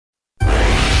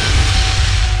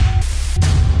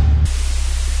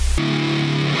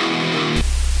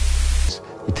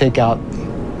take out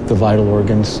the vital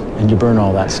organs and you burn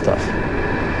all that stuff.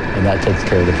 And that takes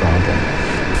care of the problem.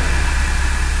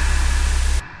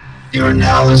 You are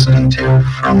now listening to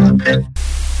From the Pit.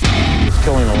 It's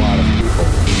killing a lot of people.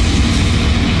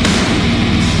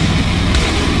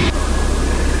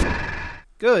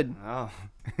 Good. Oh.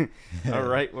 All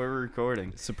right, we're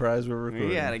recording. Surprise, we're recording.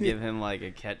 We gotta give him like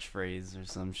a catchphrase or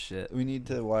some shit. We need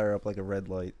to wire up like a red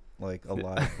light, like a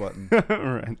live button.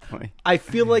 Red light. I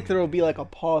feel like there will be like a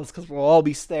pause because we'll all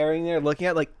be staring there looking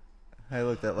at like, Hey,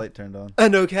 look, that light turned on.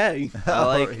 and okay.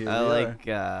 I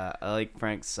like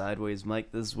Frank's sideways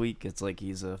mic this week. It's like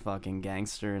he's a fucking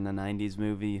gangster in a 90s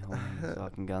movie holding his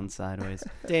fucking gun sideways.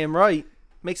 Damn right.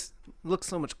 Makes look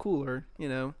so much cooler, you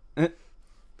know.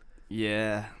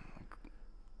 Yeah.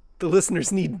 The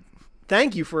listeners need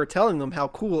thank you for telling them how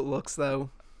cool it looks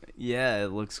though. Yeah, it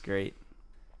looks great.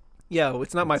 Yo,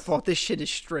 it's not my fault. This shit is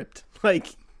stripped. Like,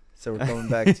 So we're coming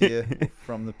back to you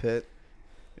from the pit.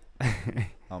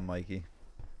 I'm Mikey.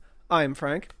 I'm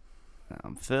Frank.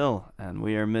 I'm Phil, and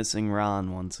we are missing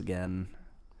Ron once again.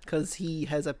 Because he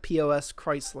has a POS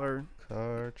Chrysler.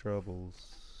 Car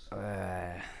troubles.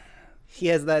 He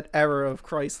has that era of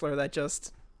Chrysler that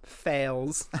just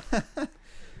fails.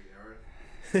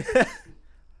 I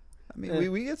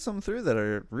mean, we get some through that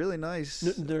are really nice.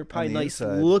 They're probably on the nice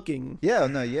inside. looking. Yeah,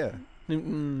 no, yeah.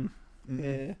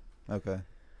 Yeah. Okay.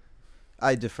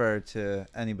 I defer to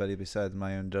anybody besides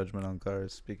my own judgment on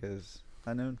cars because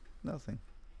I know nothing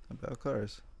about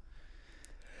cars.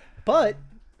 But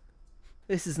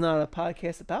this is not a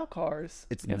podcast about cars.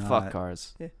 It's Yeah, not. fuck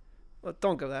cars. Well,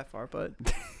 don't go that far, but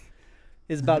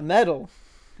it's about metal.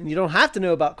 And you don't have to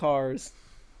know about cars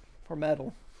for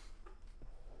metal.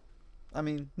 I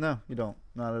mean, no, you don't.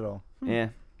 Not at all. Yeah.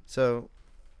 So,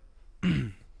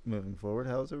 moving forward,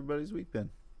 how's everybody's week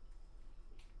been?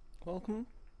 Welcome.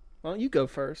 Why don't you go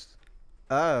first?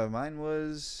 Mine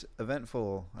was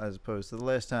eventful as opposed to the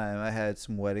last time. I had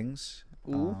some weddings.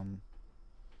 Ooh.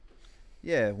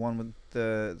 Yeah, one with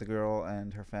the girl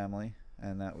and her family,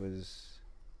 and that was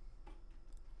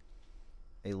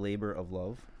a labor of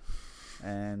love.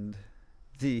 And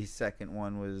the second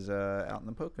one was out in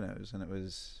the Poconos, and it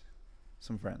was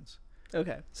some friends.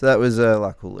 Okay. So that was a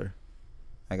lot cooler.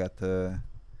 I got to,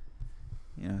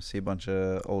 see a bunch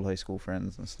of old high school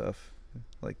friends and stuff.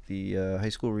 Like the high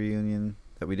school reunion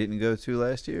that we didn't go to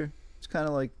last year. It's kind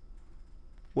of like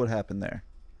what happened there.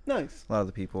 Nice. A lot of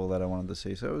the people that I wanted to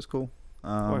see, so it was cool.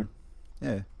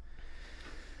 Yeah.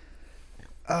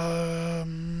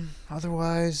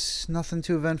 Otherwise, nothing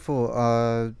too eventful.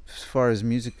 As far as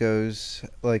music goes,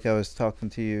 like I was talking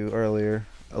to you earlier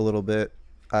a little bit,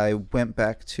 I went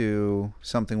back to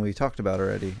something we talked about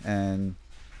already and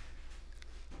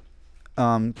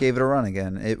gave it a run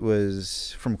again. It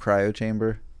was from Cryo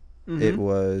Chamber. Mm-hmm. It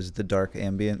was the dark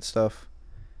ambient stuff.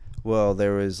 Well,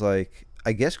 there was I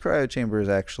guess Cryo Chamber is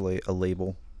actually a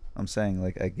label. I'm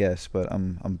saying I guess, but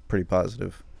I'm pretty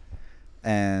positive.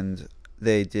 And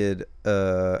they did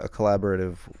a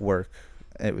collaborative work.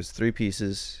 It was 3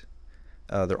 pieces.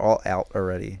 They're all out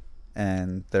already,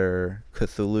 and they're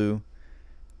Cthulhu,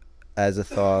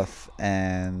 Azathoth,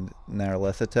 and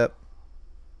Nyarlathotep.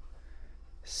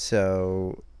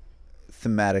 So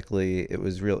thematically, it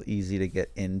was real easy to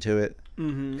get into it.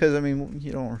 Because,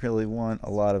 you don't really want a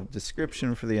lot of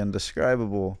description for the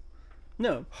undescribable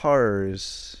No.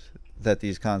 horrors that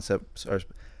these concepts are.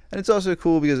 And it's also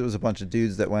cool because it was a bunch of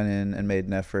dudes that went in and made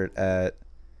an effort at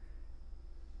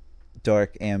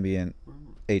dark ambient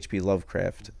H.P.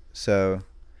 Lovecraft. So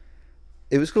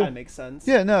it was cool. Kind of makes sense.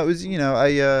 Yeah, no, it was,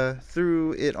 I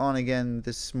threw it on again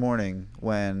this morning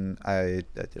when I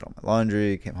did all my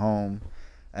laundry, came home,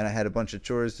 and I had a bunch of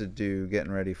chores to do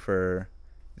getting ready for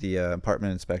the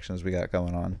apartment inspections we got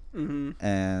going on. Mm-hmm.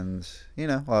 And,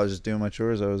 while I was just doing my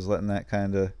chores, I was letting that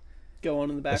kind of Go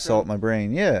on in the background. assault my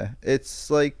brain. Yeah,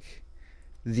 it's like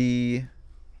the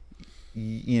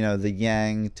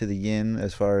yang to the yin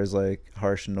as far as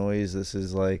harsh noise. This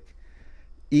is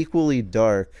equally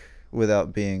dark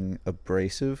without being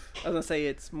abrasive. I was gonna say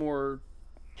it's more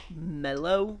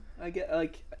mellow. I get I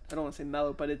don't want to say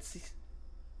mellow, but it's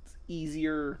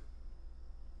easier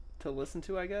to listen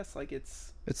to. I guess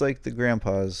It's like the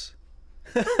grandpa's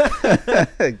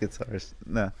guitars.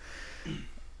 No,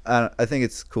 I think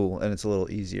it's cool and it's a little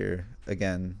easier.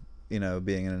 Again,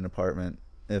 being in an apartment,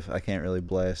 if I can't really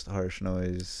blast harsh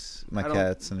noise, my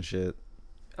cats and shit.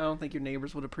 I don't think your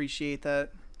neighbors would appreciate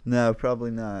that. No, probably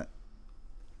not.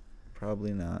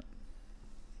 Probably not.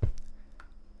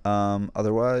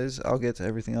 Otherwise, I'll get to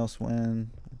everything else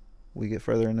when we get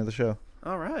further into the show.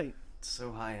 All right.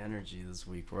 So high energy this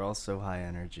week. We're all so high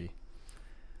energy.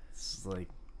 It's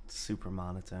super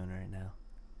monotone right now.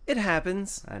 It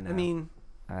happens. I know. I mean,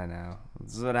 I know.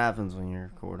 This is what happens when you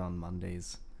record on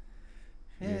Mondays.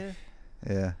 yeah.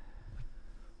 Yeah.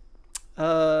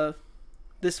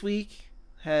 This week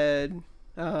had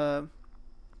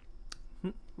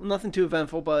nothing too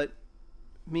eventful, but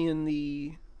me and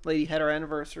the lady had our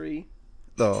anniversary.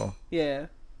 Oh. Yeah,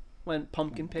 went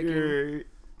pumpkin picking.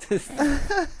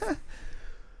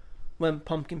 Went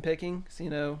pumpkin picking.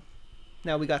 So,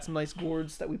 now we got some nice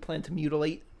gourds that we plan to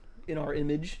mutilate in our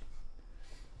image.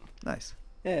 Nice.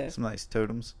 Yeah. Some nice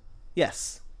totems.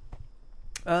 Yes.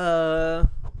 Other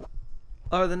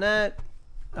than that,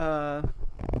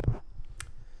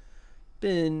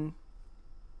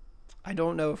 I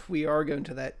don't know if we are going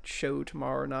to that show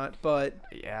tomorrow or not, but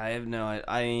Yeah, I have no.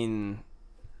 I mean,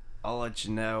 I'll let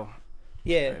you know.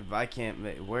 yeah. If I can't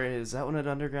make, where is that one at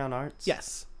Underground Arts?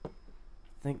 Yes. I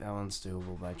think that one's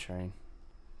doable by train.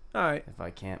 All right. If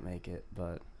I can't make it,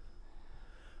 but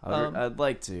Um, I'd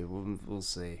like to. We'll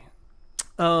see.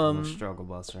 I'm a Um, struggle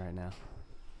bus right now.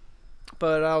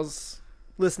 but I was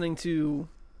listening to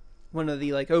one of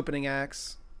the opening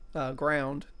acts,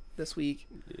 Ground, this week.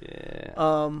 Yeah,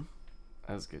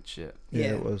 that was good shit. Yeah,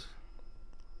 Yeah. it was.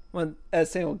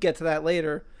 As Sam will get to that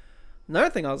later.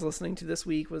 Another thing I was listening to this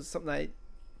week was something that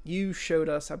you showed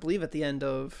us, I believe, at the end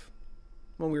of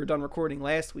when we were done recording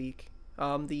last week. I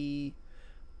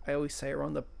always say it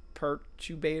wrong, the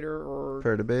Perturbator or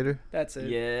Perturbator? that's it.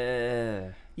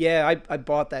 Yeah. Yeah, I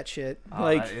bought that shit.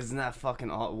 Isn't that fucking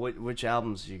all? Which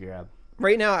albums did you grab?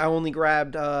 Right now I only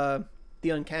grabbed The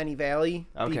Uncanny Valley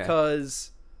Okay.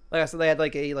 because, like I said, they had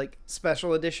a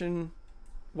special edition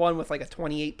one with a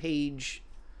 28-page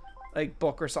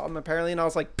book or something apparently, and I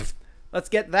was like, "Pfft, let's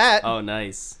get that." Oh,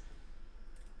 nice.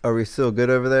 Are we still good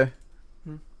over there?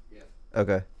 Yeah.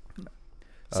 Okay.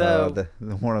 So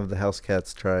One of the house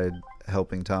cats tried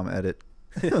helping Tom edit.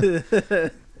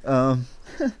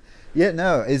 Yeah,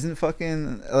 no, isn't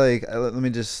fucking let me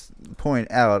just point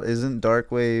out, isn't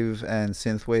darkwave and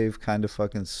synthwave kind of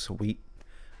fucking sweet?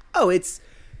 oh, it's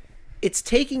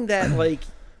taking that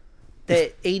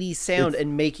that 80s sound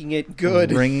and making it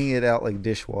good. Bringing it out like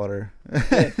dishwater.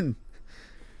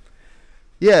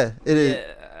 Yeah, it is.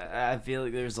 Yeah, I feel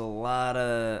like there's a lot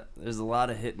of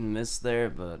hit and miss there,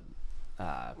 but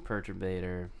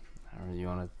Perturbator, however you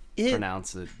want to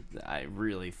pronounce it, I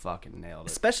really fucking nailed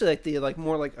it. Especially the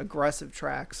more aggressive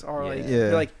tracks are Yeah.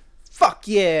 you're like, fuck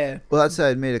yeah. Well, that's why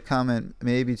I made a comment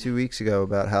maybe 2 weeks ago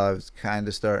about how I was kind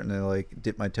of starting to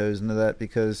dip my toes into that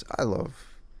because I love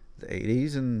the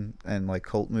 80s and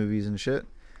cult movies and shit.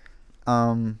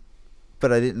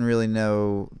 But I didn't really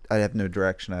know. I have no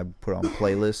direction. I put on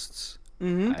playlists,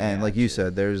 Mm-hmm. and like you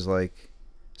said, there's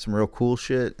some real cool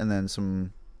shit, and then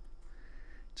some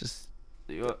just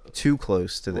too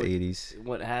close to the 80s.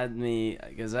 What had me,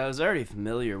 because I was already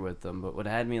familiar with them, but what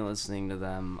had me listening to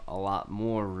them a lot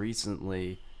more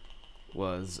recently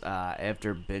was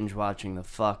after binge watching the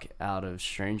fuck out of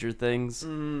Stranger Things.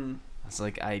 Mm. It's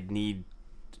like I need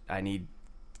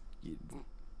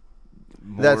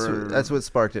more. That's what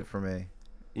sparked it for me.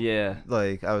 Yeah.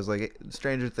 I was like,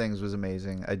 Stranger Things was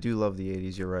amazing. I do love the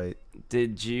 80s. You're right.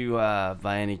 Did you,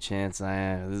 by any chance,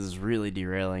 this is really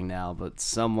derailing now, but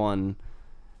someone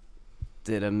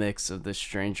did a mix of the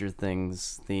Stranger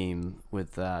Things theme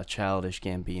with Childish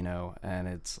Gambino, and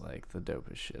it's the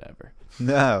dopest shit ever.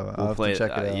 No, I'll We'll play have to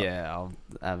check it out. Yeah,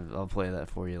 I'll play that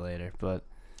for you later. But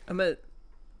The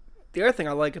other thing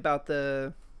I like about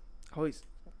how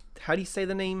do you say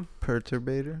the name?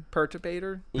 Perturbator?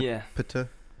 Perturbator? yeah, Pata?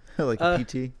 Like a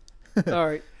PT? All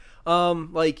right.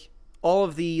 All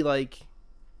of the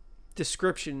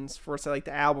descriptions for say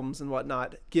the albums and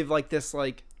whatnot give this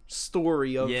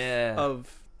story of Yeah.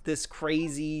 of this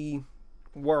crazy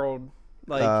world.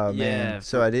 Man. yeah,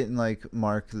 So I didn't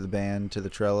mark the band to the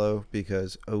Trello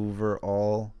because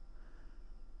overall,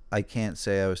 I can't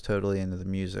say I was totally into the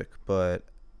music, but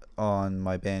on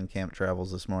my Bandcamp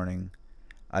travels this morning,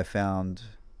 I found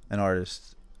an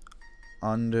artist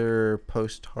under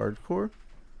post-hardcore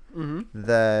Mm-hmm.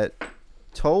 that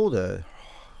told a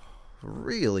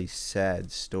really sad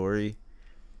story.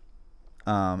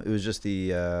 It was just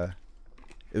the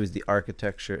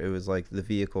architecture. It was the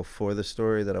vehicle for the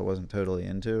story that I wasn't totally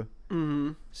into.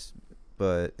 Mm-hmm.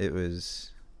 But it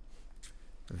was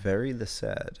very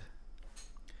sad.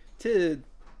 To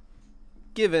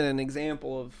give it an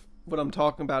example of what I'm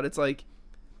talking about, it's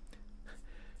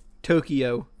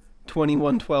Tokyo,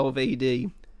 2112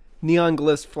 AD. Neon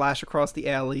glyphs flash across the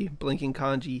alley, blinking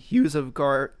kanji. Hues of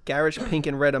garish pink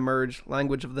and red emerge,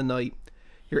 language of the night.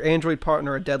 Your android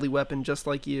partner, a deadly weapon just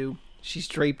like you. She's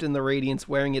draped in the radiance,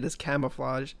 wearing it as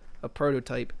camouflage, a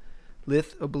prototype.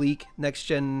 Lith Oblique Next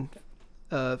Gen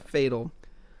Fatal.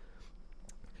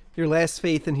 Your last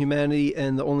faith in humanity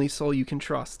and the only soul you can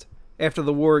trust. After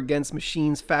the war against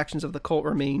machines, factions of the cult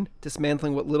remain,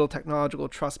 dismantling what little technological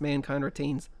trust mankind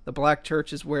retains. The Black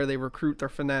Church is where they recruit their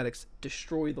fanatics.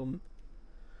 Destroy them.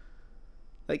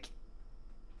 Like,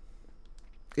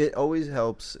 It always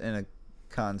helps in a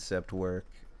concept work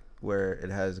where it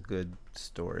has a good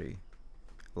story.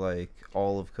 Like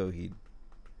all of Coheed.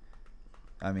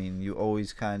 I mean, you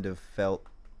always kind of felt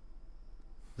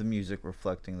the music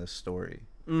reflecting the story.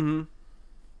 mm-hmm.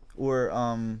 Or,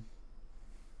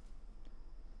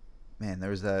 man, there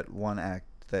was that one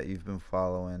act that you've been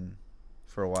following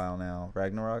for a while now,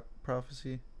 Ragnarok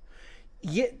Prophecy.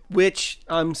 Yeah, which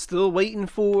I'm still waiting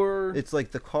for. It's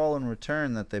like the call and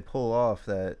return that they pull off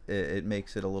that it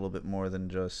makes it a little bit more than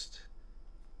just...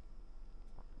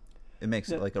 It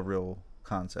makes it like a real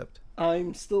concept.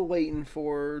 I'm still waiting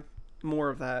for more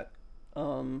of that.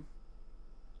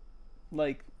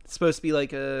 Like, it's supposed to be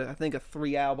like I think a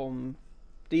 3-album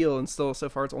deal, and still so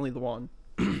far it's only the one.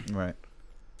 Right.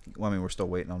 Well, I mean, we're still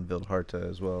waiting on Vildharta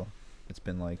as well. It's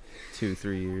been like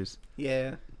 2-3 years.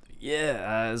 Yeah.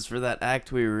 Yeah, as for that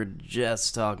act we were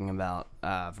just talking about,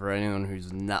 for anyone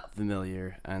who's not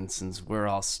familiar, and since we're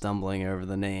all stumbling over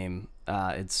the name,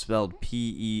 it's spelled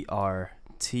Perturbator.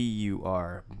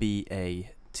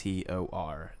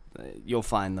 You'll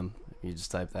find them. You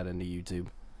just type that into YouTube.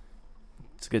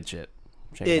 It's good shit.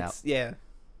 Check it out. Yeah.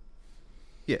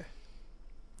 Yeah.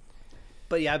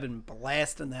 But yeah, I've been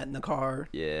blasting that in the car.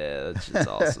 Yeah, that shit's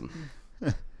awesome.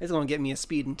 It's gonna get me a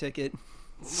speeding ticket.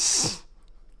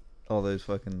 All those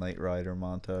fucking Knight Rider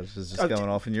montages just Okay. going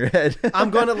off in your head.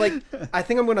 I'm gonna I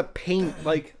think I'm gonna paint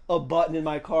like a button in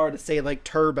my car to say like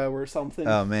turbo or something.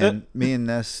 Oh man, me and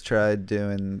Ness tried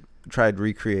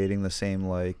recreating the same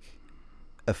like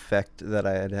effect that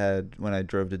I had when I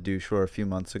drove to Dewshore a few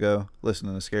months ago,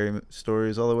 listening to Scary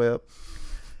Stories all the way up.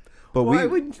 But Why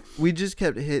we just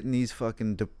kept hitting these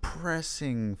fucking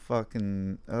depressing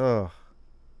fucking Yeah.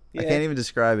 I can't even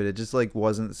describe it. It just like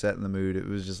wasn't set in the mood. It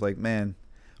was just like, man,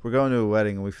 we're going to a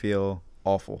wedding and we feel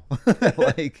awful.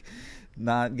 Like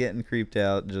not getting creeped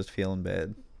out, just feeling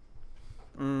bad.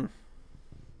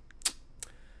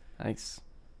 Thanks.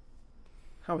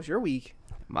 How was your week?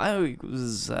 My week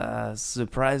was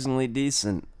surprisingly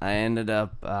decent. I ended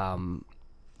up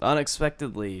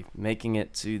unexpectedly making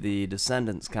it to the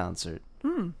Descendants concert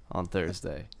on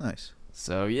Thursday. Nice.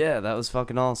 So yeah, that was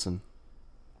fucking awesome.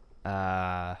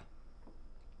 Other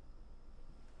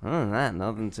than that,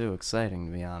 nothing too exciting,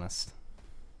 to be honest.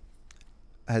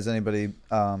 Has anybody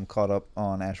caught up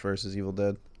on Ash vs. Evil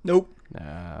Dead? Nope.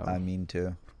 No. I mean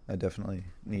to. I definitely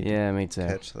need Yeah, me to too.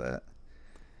 catch that.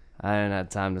 I haven't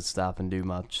had time to stop and do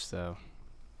much, so.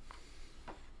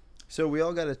 So we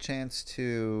all got a chance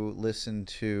to listen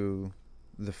to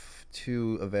the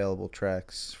 2 available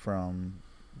tracks from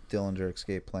Dillinger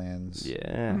Escape Plan's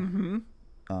Yeah.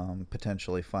 Mm-hmm.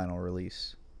 potentially final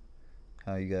release.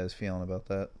 How you guys feeling about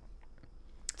that?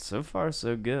 So far,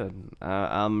 so good.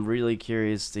 I'm really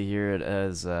curious to hear it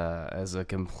as a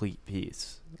complete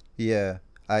piece. Yeah,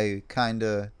 I kind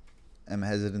of am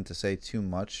hesitant to say too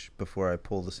much before I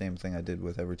pull the same thing I did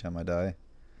with Every Time I Die.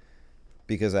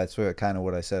 Because that's kind of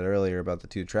what I said earlier about the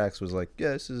 2 tracks was like,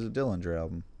 yeah, this is a Dillinger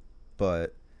album.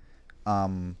 But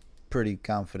I'm pretty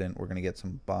confident we're going to get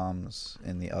some bombs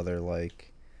in the other,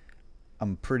 like,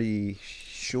 I'm pretty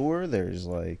sure there's,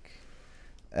 like,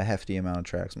 a hefty amount of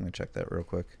tracks. I'm going to check that real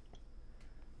quick.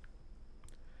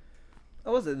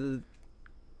 What was it? The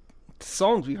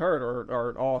songs we heard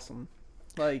are awesome.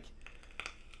 Like,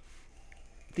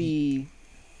 what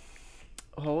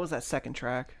was that second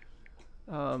track?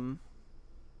 Anyway,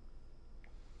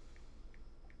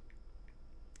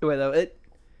 though,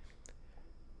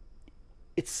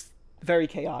 it's very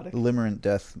chaotic. Limerent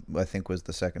Death, I think, was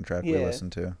the second track we Yeah.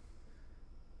 listened to.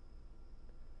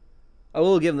 I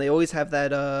will give them. They always have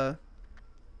that.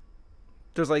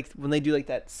 There's like when they do like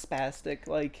that spastic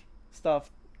like stuff.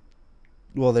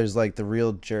 Well, there's like the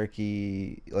real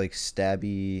jerky, like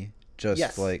stabby, just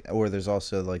Yes. like, or there's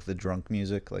also like the drunk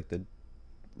music, like the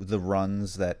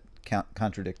runs that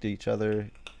contradict each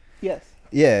other. Yes.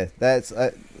 Yeah, that's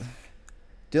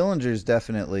Dillinger's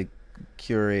definitely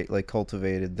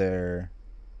cultivated their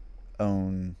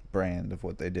own brand of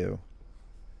what they do.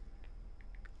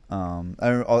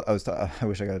 I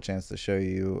wish I got a chance to show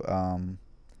you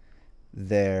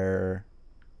their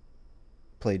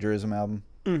Plagiarism album.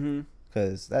 Mm-hmm.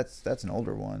 Because that's an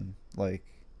older one. Like,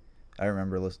 I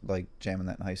remember jamming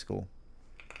that in high school.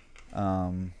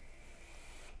 And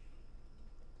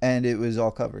it was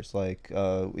all covers. Like,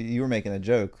 you were making a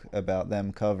joke about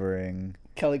them covering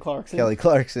Kelly Clarkson. Kelly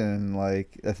Clarkson, and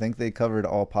like I think they covered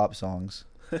all pop songs.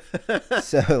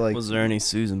 So like, Was there any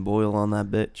Susan Boyle on that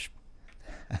bitch?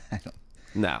 I don't,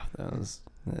 No, that was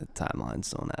the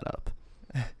timeline's don't add up.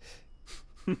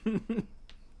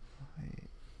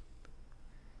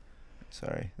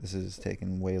 sorry, this is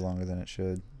taking way longer than it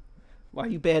should. Why are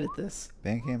you bad at this?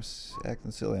 Bandcamp's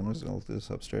acting silly. I'm just gonna look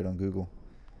this up straight on Google.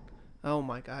 Oh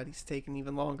my god, he's taking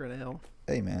even longer now.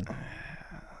 Hey man,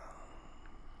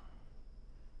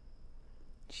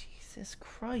 Jesus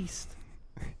Christ.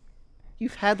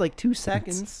 You've had like 2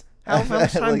 seconds. How I've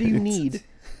much had, time like, do you it's- need?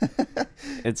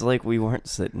 It's like we weren't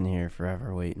sitting here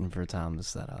forever waiting for Tom to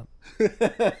set up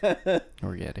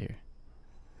or get here.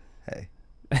 hey.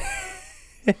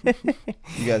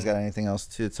 You guys got anything else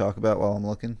to talk about while I'm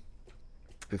looking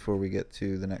before we get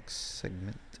to the next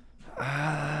segment?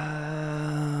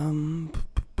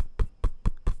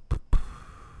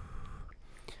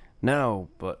 No,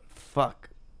 but fuck.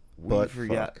 We But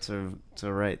forgot fuck.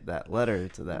 to write that letter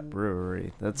to that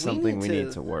brewery. That's We something need we to-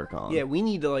 need to work on. Yeah, we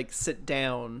need to like sit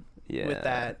down Yeah. with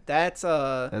that. That's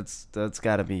That's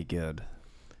got to be good.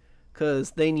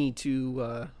 because they need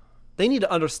to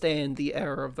understand the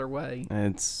error of their way.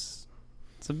 It's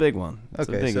a big one. It's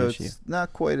a Okay, big so issue. it's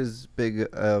not quite as big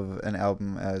of an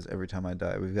album as Every Time I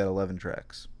Die. We've got 11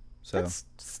 tracks, so That's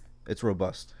it's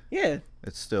robust. yeah.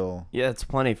 It's still Yeah, it's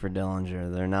plenty for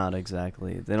Dillinger. They're not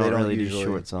exactly. They don't don't really usually- do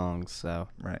short songs, so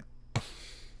right. I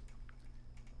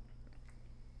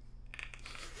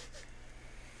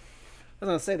was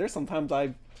gonna say there's sometimes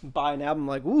I buy an album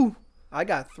like, ooh, I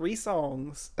got 3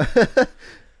 songs.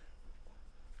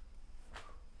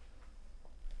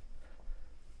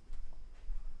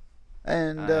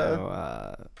 And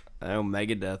I know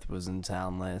Megadeth was in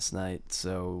town last night,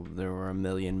 so there were 1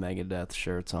 million Megadeth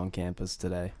shirts on campus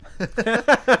today.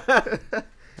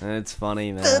 And it's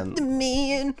funny,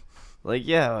 man. Like,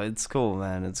 yeah, it's cool,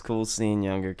 man. It's cool seeing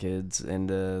younger kids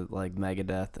into like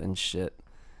Megadeth and shit.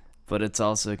 But it's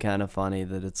also kind of funny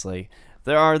that it's like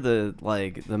there are the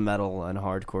metal and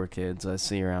hardcore kids I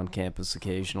see around campus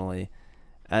occasionally,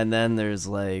 and then there's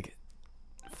like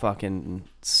fucking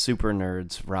super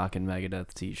nerds rocking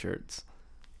Megadeth t-shirts.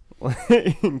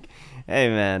 Hey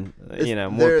man, you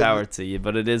know, more they're- power to you,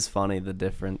 but it is funny the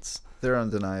difference. they're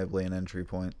undeniably an entry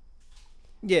point.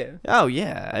 Yeah. Oh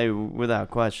yeah,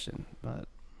 without question. But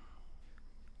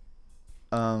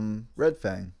Red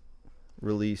Fang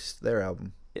released their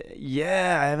album.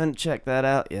 yeah, I haven't checked that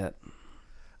out yet.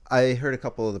 I heard a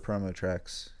couple of the promo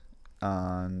tracks,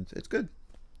 and it's good.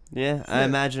 Yeah, I Yeah.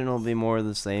 imagine it'll be more of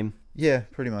the same. Yeah,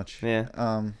 pretty much.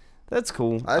 Yeah. That's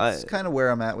cool. That's kind of where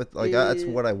I'm at with like that's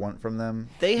what I want from them.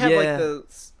 They have Yeah. like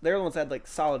they're the ones that had like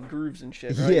solid grooves and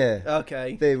shit, right? Yeah.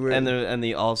 Okay. They were and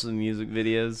the awesome music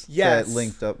videos. Yes. that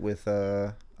linked up with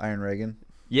Iron Reagan.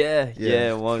 Yeah, Yeah.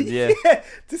 yeah, well, yeah.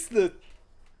 Just the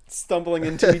stumbling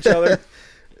into each other.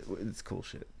 It's cool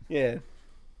shit. Yeah.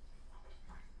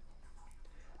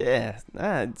 Yeah,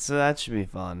 so that should be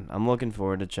fun. I'm looking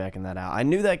forward to checking that out. I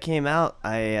knew that came out.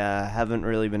 I haven't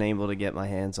really been able to get my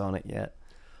hands on it yet.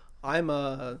 I'm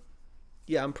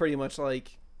pretty much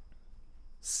like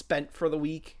spent for the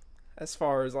week as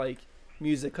far as like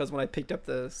music, because when I picked up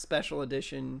the special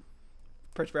edition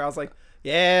Purchase Bear, I was like,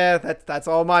 yeah, that's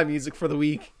all my music for the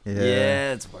week.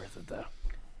 Yeah, it's worth it though.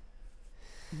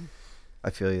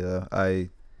 I feel you though.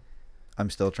 I'm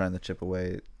still trying to chip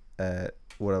away at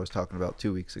what I was talking about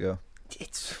 2 weeks ago.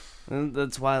 It's And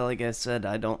that's why, like I said,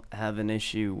 I don't have an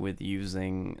issue with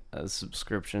using a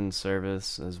subscription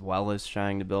service as well as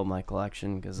trying to build my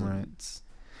collection, because Right. it's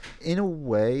In a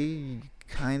way, you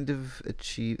kind of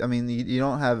achieve. I mean, you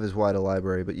don't have as wide a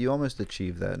library, but you almost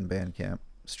achieve that in Bandcamp,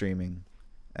 streaming,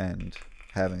 and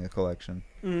having a collection.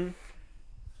 Mhm.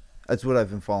 That's what I've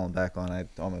been falling back on. I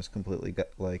almost completely got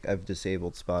I've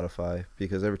disabled Spotify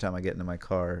because every time I get into my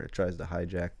car, it tries to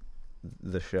hijack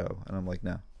the show, and I'm like,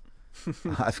 no,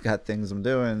 I've got things I'm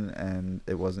doing, and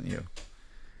it wasn't you.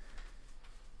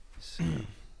 So,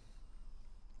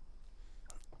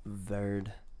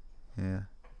 Verd. yeah.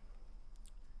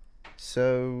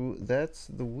 So that's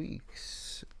the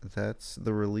weeks. That's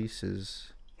the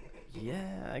releases.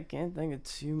 Yeah, I can't think of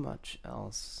too much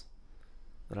else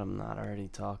that I'm not already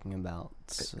talking about.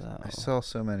 So I saw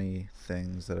so many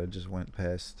things that I just went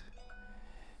past.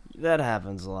 that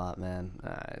happens a lot, man.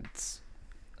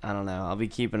 I don't know. I'll be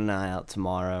keeping an eye out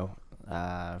tomorrow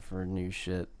for new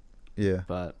shit. Yeah.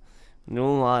 But I'm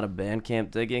doing a lot of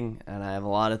Bandcamp digging, and I have a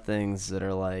lot of things that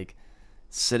are like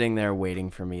sitting there waiting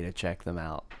for me to check them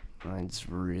out. I just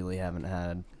really haven't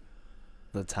had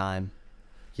the time.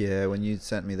 Yeah, when you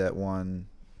sent me that one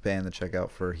band to check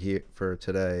out for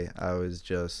today, I was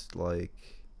just like,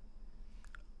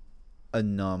 a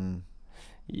numb.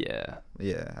 Yeah.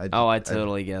 Yeah. I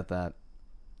totally get that.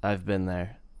 I've been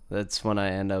there. That's when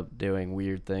I end up doing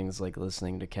weird things like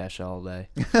listening to Kesha all day.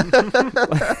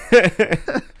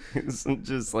 It's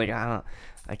just like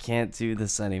I can't do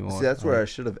this anymore. See, that's where I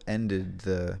should have ended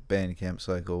the Bandcamp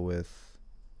cycle with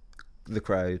the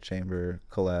Cryo Chamber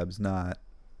collabs, not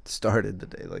started the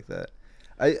day like that.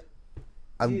 I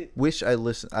wish I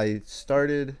listened. I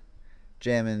started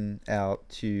jamming out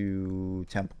to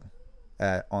Temple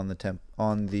on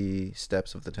the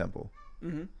steps of the Temple.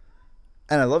 Mm-hmm.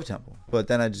 And I love Temple, but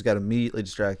then I just got immediately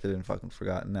distracted and fucking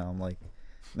forgotten. Now I'm like,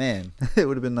 man, it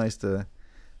would have been nice to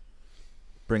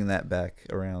bring that back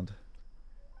around.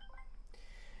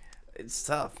 It's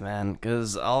tough, man,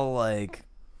 because I'll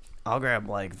grab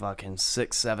like fucking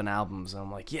 6-7 albums and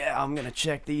I'm like, yeah, I'm gonna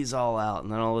check these all out,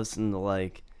 and then I'll listen to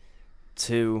like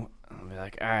 2 and I'll be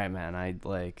like, all right, man,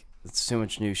 it's too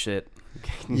much new shit.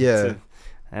 Yeah.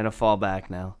 I had to fall back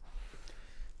now.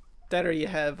 That or you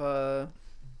have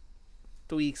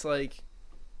the weeks like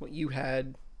what you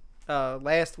had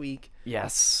last week.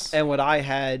 Yes. And what I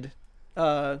had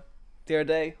the other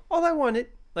day. All I wanted,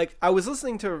 like, I was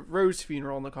listening to Rose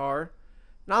Funeral in the car,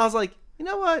 and I was like, you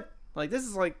know what? Like, this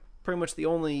is like pretty much the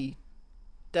only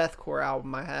deathcore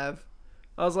album I have.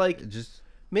 I was like,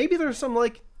 maybe there's some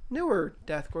like newer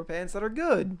deathcore bands that are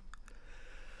good.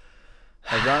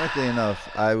 Ironically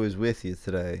enough, I was with you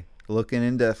today looking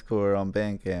in deathcore on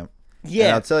Bandcamp. Yeah.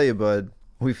 And I'll tell you, bud,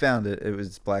 we found it. It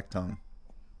was Black Tongue.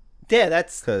 Yeah,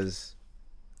 that's... Because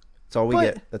it's all we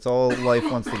get. That's all life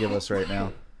wants to give us right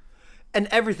now. And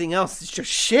everything else is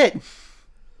just shit.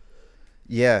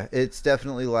 Yeah, it's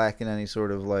definitely lacking any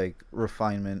sort of, like,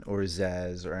 refinement or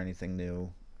zazz or anything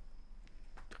new.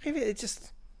 Maybe it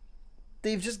just...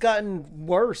 They've just gotten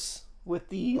worse with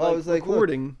the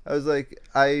recording. I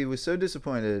was so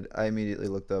disappointed, I immediately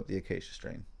looked up the Acacia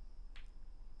Strain.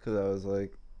 Because I was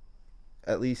like,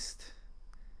 at least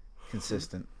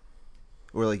consistent.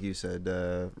 Or like you said,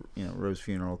 Rose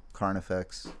Funeral,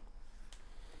 Carnifex.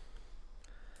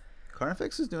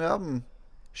 Carnifex's new album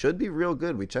should be real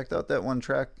good. We checked out that one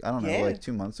track, I don't know, like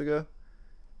 2 months ago.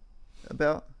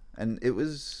 And it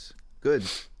was good.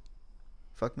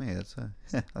 Fuck me, that's what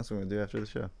I'm going to do after the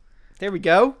show. There we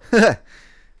go. I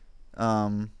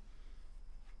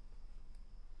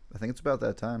think it's about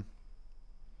that time.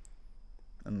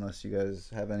 Unless you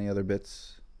guys have any other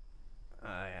bits.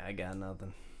 I got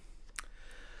nothing.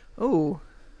 Oh.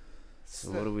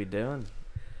 So what are we doing?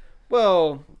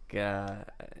 Well,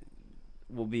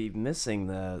 we'll be missing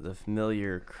the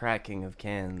familiar cracking of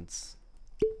cans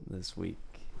this week.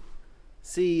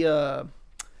 See,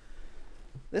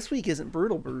 this week isn't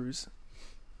Brutal Brews.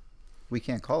 We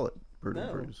can't call it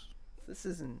Brutal Brews. This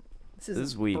isn't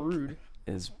this week brewed.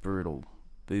 Is Brutal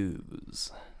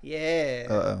Booze. Yeah.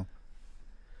 Uh-oh.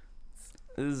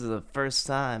 This is the first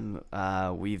time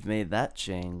we've made that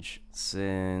change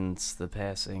since the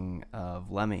passing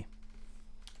of Lemmy.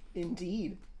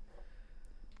 Indeed.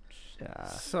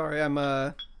 Sorry,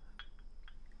 I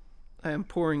am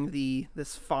pouring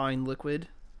this fine liquid.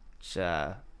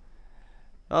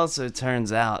 Also,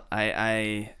 turns out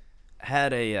I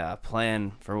had a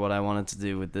plan for what I wanted to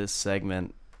do with this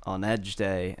segment on Edge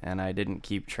Day, and I didn't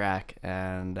keep track.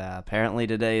 And apparently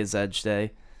today is Edge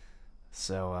Day,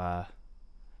 so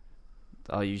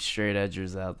all you straight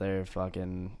edgers out there,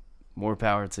 fucking more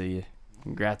power to you.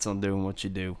 Congrats on doing what you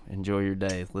do. Enjoy your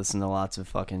day. Listen to lots of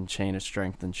fucking Chain of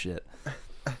Strength and shit.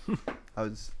 I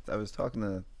was talking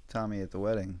to Tommy at the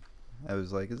wedding. I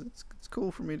was like, it's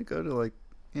cool for me to go to, like,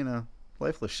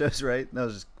 Lifeless shows, right? And I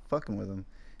was just fucking with him.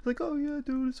 He's like, oh yeah,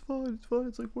 dude, it's fine.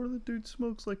 It's like one of the dudes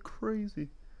smokes like crazy.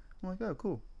 I'm like, oh,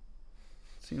 cool.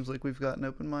 Seems like we've gotten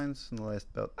open minds in the last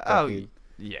about decade.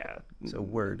 Yeah. So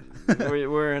word.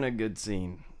 we're in a good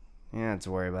scene. You don't have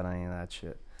to worry about any of that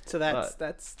shit. So that's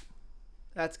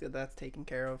good. That's taken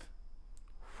care of.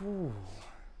 Whew.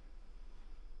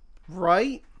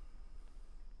 Right?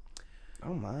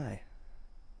 Oh my.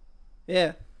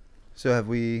 Yeah. So have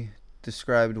we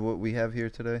described what we have here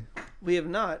today? We have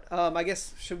not. I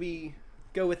guess should we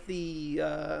go with the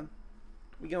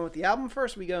we going with the album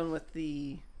first? Or we going with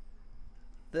the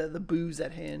booze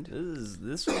at hand?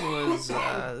 This one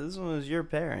was your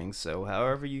pairing, so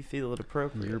however you feel it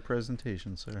appropriate. Your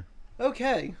presentation, sir.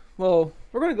 Okay. Well,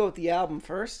 we're gonna go with the album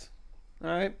first.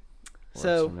 All right. Works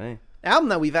so, for me. album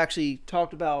that we've actually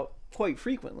talked about quite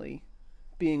frequently,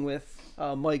 being with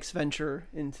Mike's venture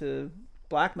into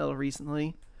black metal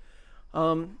recently.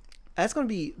 That's going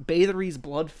to be Bathory's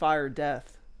Blood, Fire,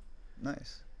 Death.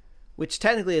 Nice. Which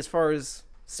technically, as far as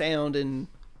sound and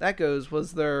that goes,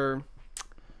 was their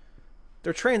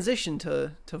transition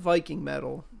to Viking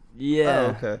metal.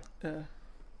 Yeah. Oh, okay.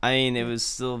 I mean, it was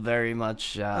still very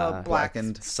much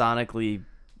Blackened. sonically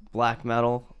black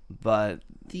metal, but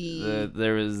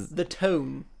there was the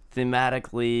tone.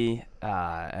 thematically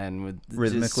and with just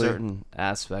Rhythmically. certain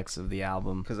aspects of the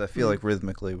album. Because I feel like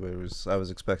rhythmically, I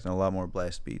was expecting a lot more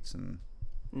blast beats and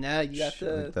Now you got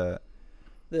shit like that.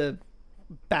 the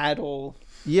battle,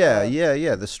 Yeah,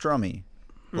 the strummy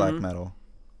black metal.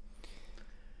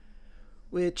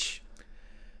 which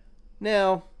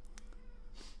now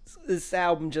this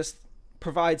album just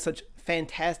provides such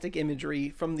fantastic imagery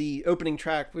from the opening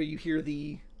track where you hear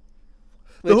the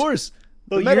horse.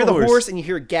 you hear the horse and you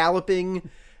hear galloping,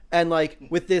 and like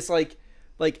with this like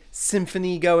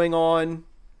symphony going on,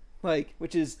 like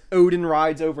which is Odin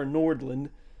rides over Nordland,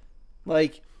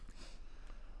 like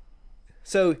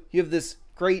so you have this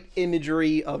great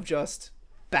imagery of just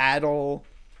battle,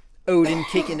 Odin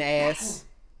kicking ass.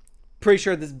 Pretty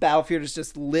sure this battlefield is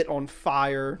just lit on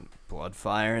fire. Blood,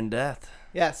 fire, and death.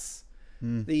 Yes,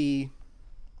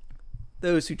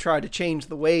 those who try to change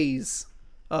the ways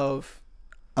of.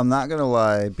 I'm not gonna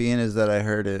lie, being as that I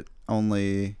heard it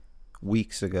only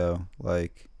weeks ago,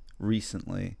 like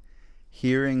recently,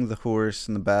 hearing the horse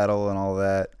and the battle and all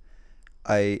that,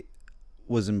 I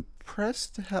was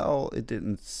impressed how it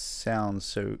didn't sound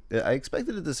so. I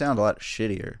expected it to sound a lot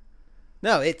shittier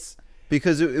No, it's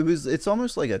because it's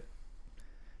almost like a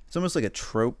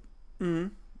trope.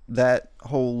 Mm-hmm. That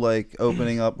whole like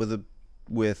opening up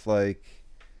with like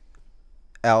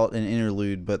out an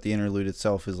interlude, but the interlude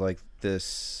itself is like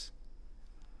this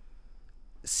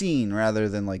scene rather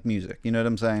than like music. You know what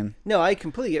I'm saying? no. I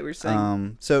completely get what you're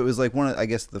saying. So it was like one of, I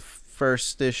guess, the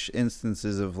first-ish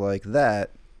instances of like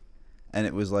that, and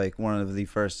it was like one of the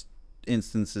first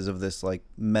instances of this like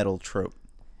metal trope.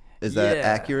 Is that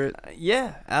accurate?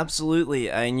 Yeah, absolutely.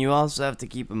 And you also have to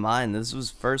keep in mind this was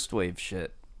first wave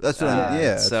shit. That's what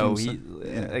that's So what I'm he saying.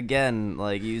 Yeah. again,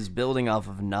 like he was building off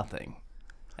of nothing,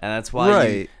 and that's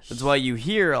why that's why you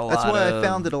hear a lot. That's why I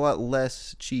found it a lot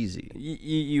less cheesy.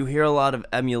 You hear a lot of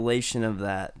emulation of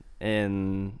that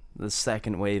in the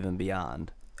second wave and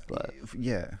beyond. But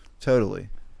Yeah, totally.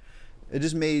 It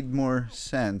just made more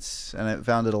sense, and I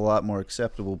found it a lot more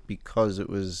acceptable because it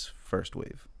was first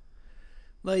wave.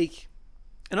 Like,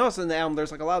 and also in the album,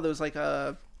 there's like a lot of those like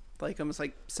almost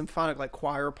like symphonic like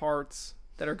choir parts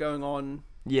that are going on.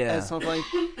 yeah, As something,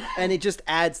 and it just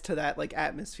adds to that like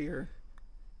atmosphere.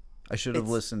 I should have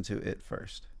It's- listened to it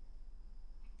first.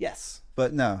 Yes.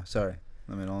 But no, sorry.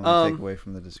 Let me don't take away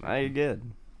from the description. I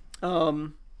good.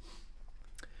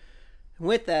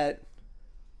 With that,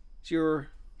 you're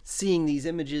seeing these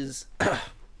images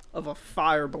of a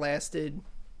fire blasted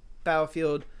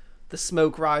battlefield, the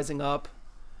smoke rising up.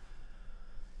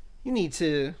 You need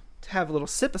to have a little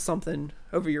sip of something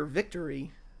over your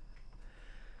victory.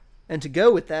 And to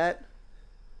go with that,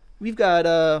 we've got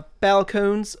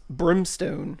Balcones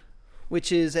Brimstone,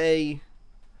 which is a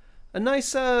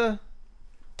nice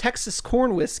Texas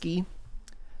corn whiskey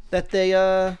that they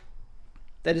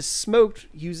that is smoked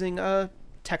using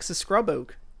Texas scrub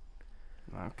oak.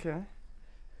 Okay.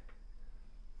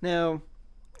 Now,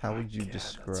 How would you God, that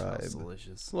smells describe?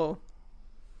 delicious. well,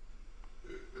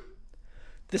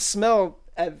 the smell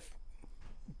of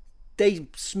they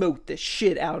smoked the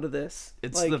shit out of this.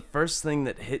 It's like, the first thing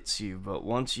that hits you, but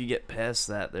once you get past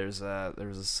that, there's a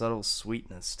subtle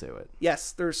sweetness to it.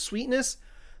 yes, there's sweetness.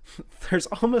 There's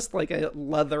almost like a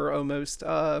leather almost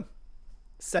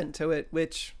scent to it,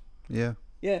 which Yeah,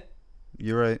 yeah.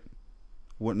 you're right.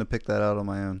 Wouldn't have picked that out on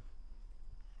my own.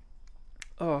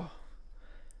 Oh.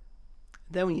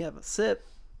 Then when you have a sip,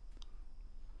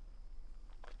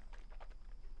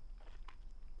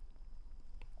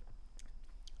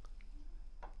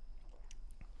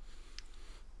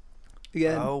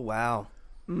 again, Oh wow.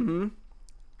 mm-hmm.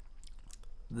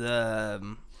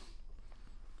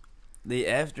 The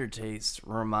aftertaste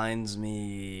reminds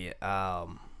me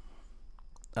of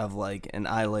like an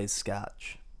Islay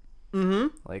Scotch, Mm-hmm.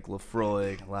 like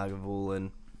Lafroig,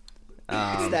 Lagavulin.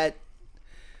 It's that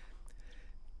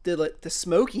the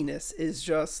smokiness is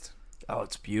just. Oh,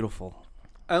 it's beautiful.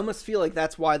 I almost feel like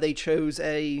that's why they chose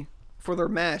for their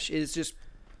mash is just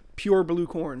pure blue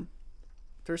corn.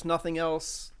 There's nothing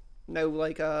else, no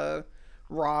like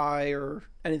rye or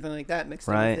anything like that mixed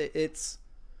in Right. with it. It's.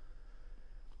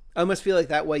 I almost feel like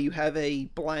that way you have a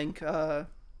blank, a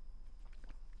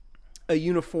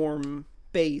uniform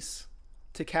base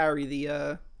to carry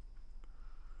the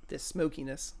this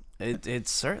smokiness. It's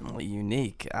certainly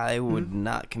unique. I would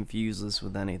not confuse this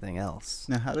with anything else.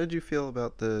 Now, how did you feel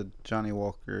about the Johnny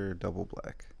Walker Double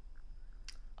Black?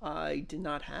 I did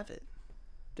not have it.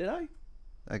 Did I?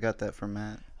 I got that from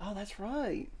Matt. Oh, that's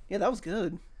right. Yeah, that was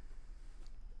good.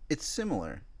 It's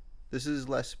similar. This is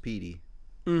less peaty.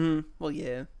 Mm-hmm. Well,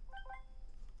 yeah.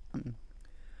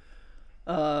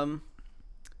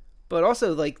 But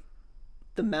also, like,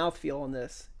 the mouthfeel on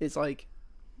this is, like,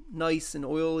 nice and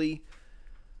oily.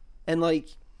 And,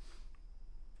 like,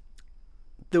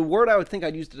 the word I would think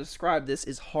I'd use to describe this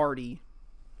is hearty.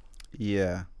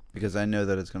 Yeah, because I know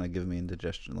that it's going to give me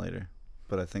indigestion later.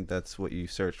 But I think that's what you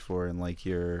search for in, like,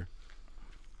 your...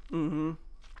 Mm-hmm.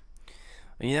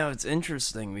 You know, it's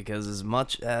interesting because as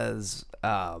much as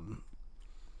I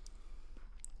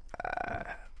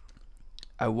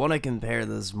want to compare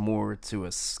this more to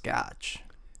a scotch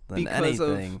than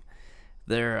anything,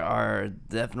 there are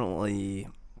definitely...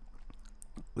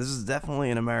 This is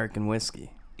definitely an American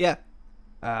whiskey. Yeah.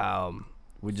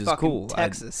 Which is Fucking cool.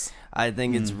 Texas. I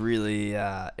think it's really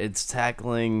it's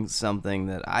tackling something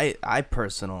that I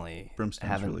personally Brimstone's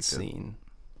haven't really good. seen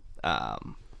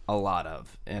a lot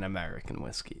of in American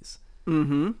whiskeys.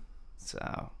 Mm-hmm.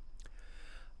 So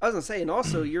I was gonna say, and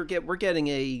also we're getting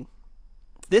a.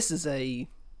 This is a.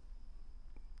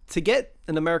 To get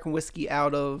an American whiskey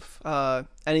out of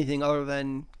anything other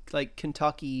than like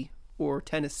Kentucky or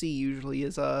Tennessee usually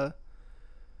is you're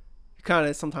kind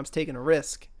of sometimes taking a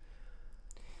risk.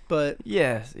 But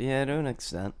yeah, to an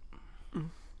extent.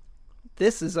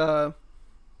 this is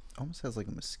Almost has like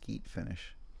a mesquite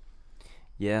finish.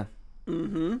 Yeah.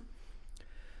 Mm-hmm.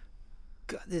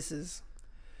 God, this is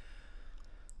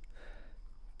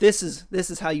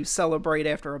how you celebrate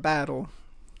after a battle.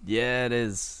 Yeah, it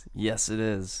is. Yes, it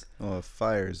is. Oh, if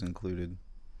fire is included.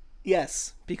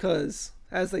 Yes, because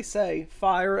as they say,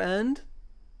 fire and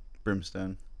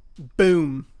Brimstone.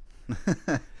 boom.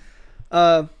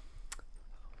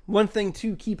 One thing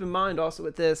to keep in mind also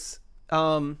with this,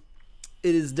 it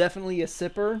is definitely a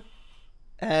sipper,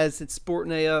 as it's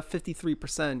sporting a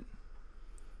 53%.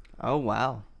 Oh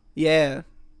wow. Yeah,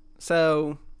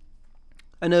 so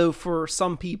I know for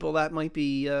some people that might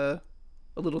be a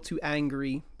little too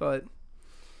angry, but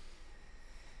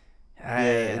Yeah,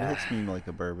 it hits me like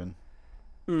a bourbon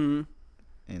mm,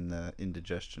 in the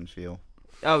indigestion feel.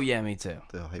 Oh yeah, me too.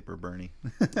 The hyper burny.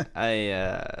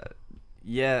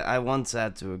 I once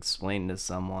had to explain to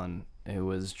someone who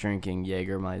was drinking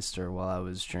Jägermeister while I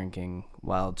was drinking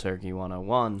Wild Turkey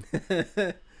 101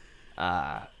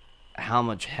 how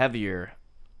much heavier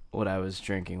what I was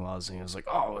drinking while I was drinking. I was like,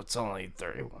 oh, it's only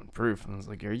 31 proof. And I was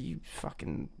like, are you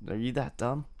that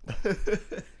dumb?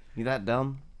 You that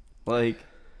dumb? Like,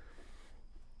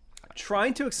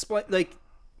 trying to explain, like,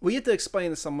 what you have to explain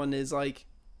to someone is like,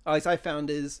 as I found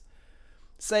is,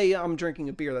 say I'm drinking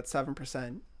a beer that's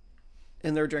 7%,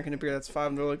 and they're drinking a beer that's 5%,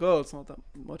 and they're like, oh, it's not that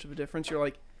much of a difference. You're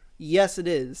like, yes, it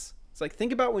is. It's like,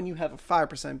 think about when you have a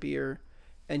 5% beer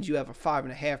and you have a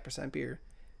 5.5% beer.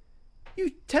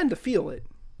 You tend to feel it.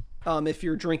 If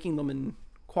you're drinking them in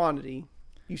quantity,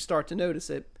 you start to notice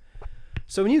it.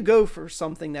 So when you go for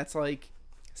something that's like,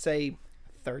 say,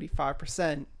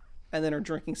 35%, and then are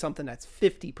drinking something that's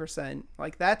 50%,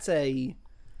 like that's a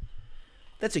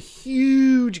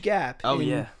huge gap. oh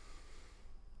yeah.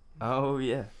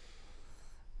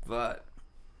 But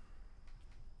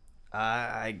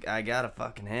I gotta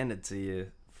fucking hand it to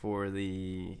you for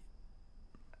the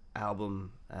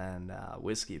album and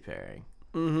whiskey pairing.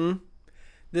 Mm-hmm.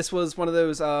 This was one of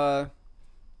those, I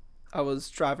was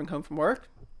driving home from work.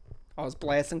 I was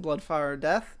blasting Bloodfire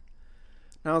Death.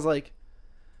 And I was like,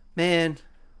 man,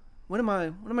 what am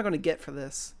I going to get for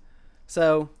this?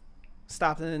 So,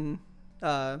 stopped in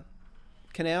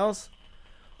Canals.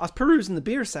 I was perusing the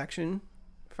beer section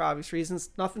for obvious reasons.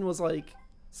 Nothing was like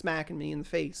smacking me in the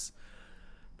face.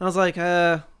 And I was like,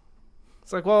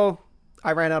 well,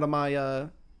 I ran out of my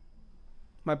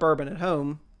my bourbon at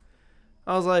home.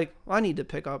 I was like, well, I need to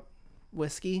pick up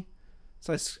whiskey.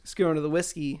 So I skew into the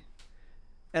whiskey,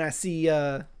 and I see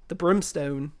the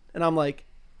Brimstone, and I'm like,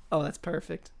 oh, that's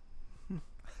perfect.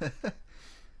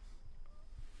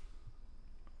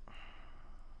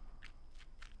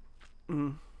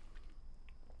 Mm.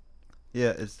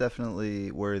 Yeah, it's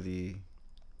definitely worthy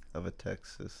of a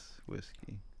Texas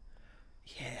whiskey.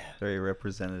 Yeah. Very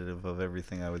representative of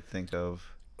everything I would think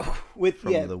of With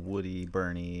from the woody,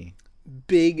 burny.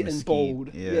 big mesquite, and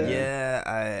bold. yeah.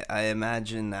 Yeah, I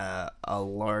imagine a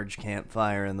large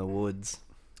campfire in the woods.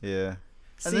 Yeah.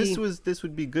 And See- this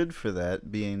would be good for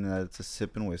that, being that it's a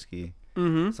sipping whiskey.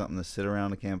 Mm-hmm. Something to sit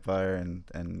around a campfire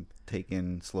and take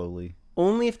in slowly.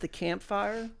 Only if the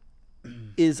campfire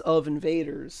is of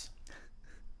invaders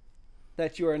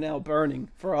that you are now burning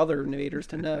for other invaders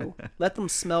to know. Let them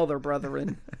smell their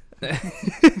brethren.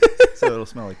 So it'll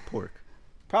smell like pork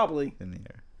Probably. in the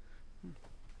air.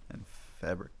 And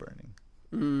fabric burning.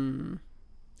 Mm.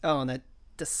 Oh, and that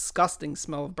disgusting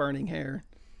smell of burning hair.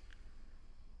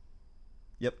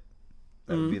 Yep.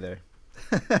 That would be there.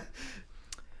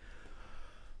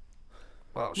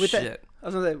 Well, With shit. that, I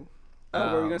was gonna say,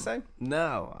 what were you gonna say?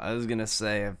 No, I was gonna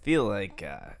say I feel like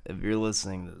if you're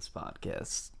listening to this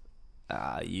podcast,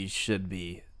 you should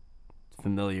be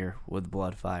familiar with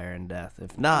blood, fire, and death.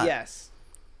 If not, Yes.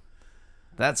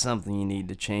 that's something you need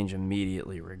to change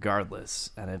immediately,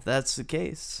 regardless. And if that's the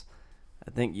case,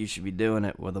 I think you should be doing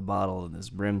it with a bottle of this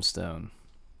brimstone.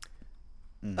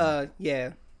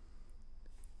 Yeah.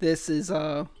 This is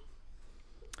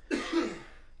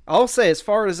I'll say, as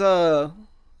far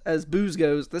as booze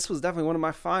goes, this was definitely one of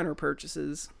my finer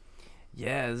purchases.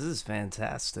 Yeah, this is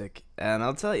fantastic. And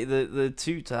I'll tell you, the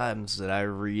two times that I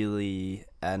really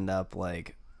end up,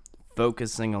 like,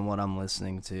 focusing on what I'm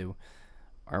listening to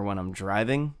are when I'm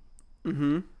driving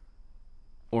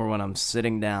or when I'm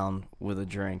sitting down with a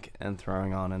drink and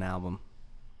throwing on an album.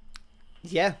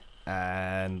 Yeah.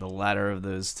 And the latter of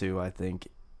those two, I think,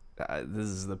 this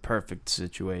is the perfect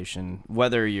situation,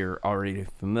 whether you're already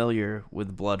familiar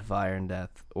with Blood, Fire, and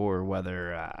Death, or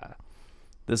whether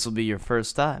this will be your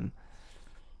first time.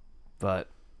 But,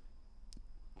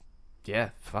 yeah,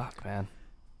 fuck, man.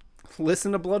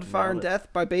 Listen to Blood, Fire, Love and it.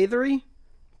 Death by Bathory.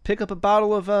 Pick up a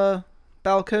bottle of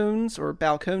Balcones or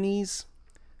Balconies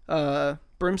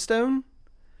Brimstone.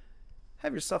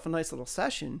 Have yourself a nice little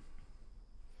session.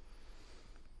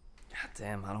 God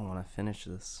damn, I don't want to finish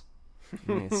this.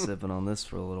 I'm sipping on this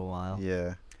for a little while.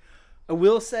 Yeah. I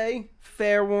will say,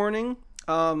 fair warning,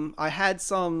 I had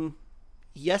some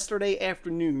yesterday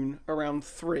afternoon around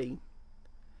 3.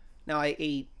 Now I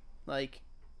ate like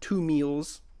 2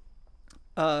 meals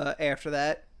after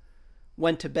that,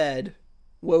 went to bed,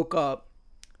 woke up,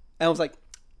 and I was like,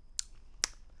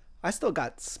 I still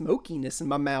got smokiness in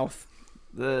my mouth.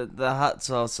 The hot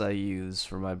sauce I use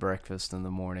for my breakfast in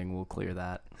the morning will clear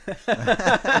that.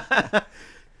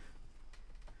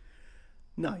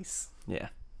 Nice. Yeah.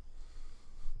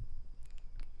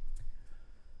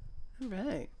 All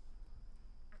right.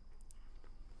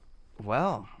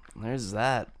 Well, there's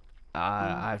that.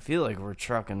 I feel like we're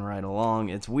trucking right along.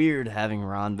 It's weird having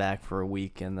Ron back for a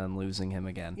week and then losing him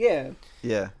again. Yeah.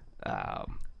 Yeah.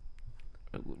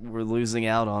 We're losing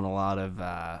out on a lot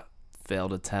of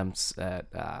failed attempts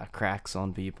at cracks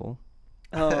on people.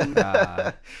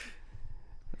 A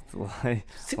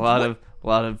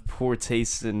lot of poor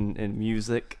taste in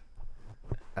music.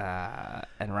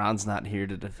 And Ron's not here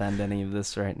to defend any of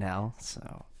this right now.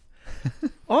 So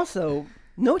Also,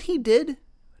 know what he did?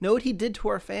 Know what he did to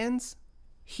our fans?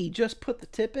 He just put the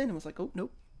tip in and was like, oh,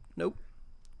 nope.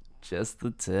 just the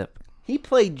tip. He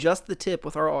played just the tip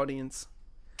with our audience.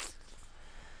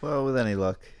 Well, with any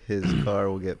luck, his car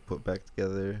will get put back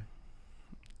together.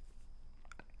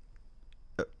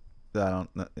 I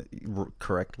don't know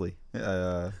correctly.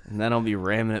 And then I'll be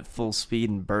ramming at full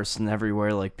speed and bursting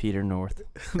everywhere like Peter North.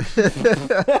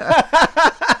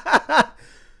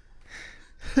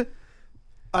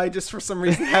 I just, for some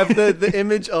reason, have the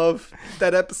image of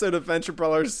that episode of Venture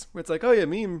Brothers where it's like, oh yeah,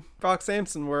 me and Brock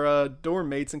Sampson were dorm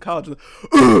mates in college.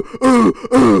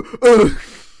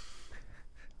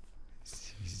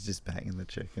 He's just banging the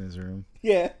chick in his room.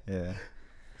 Yeah. Yeah.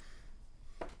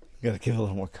 You gotta give a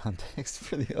little more context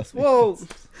for the audience. Well,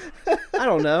 I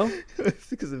don't know.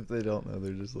 Because if they don't know,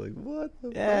 they're just like, what the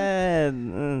fuck? Yeah,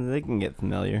 they can get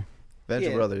familiar.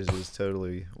 Venture Yeah. Brothers is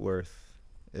totally worth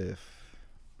if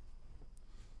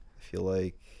you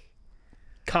like.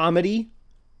 Comedy.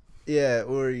 Yeah,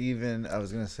 or even, I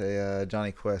was going to say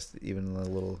Johnny Quest, even a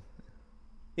little,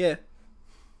 Yeah.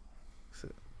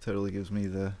 totally gives me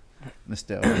the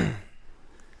nostalgia.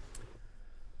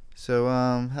 So,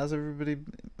 how's everybody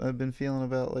been feeling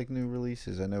about like new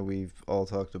releases? I know we've all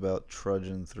talked about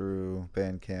trudging through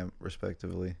Bandcamp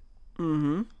respectively.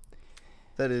 Mm-hmm.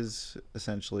 That is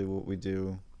essentially what we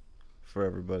do for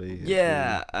everybody. if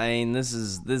Yeah, I mean, this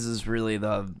is really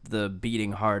the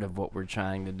beating heart of what we're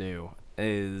trying to do,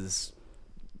 is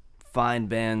find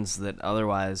bands that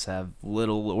otherwise have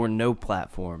little or no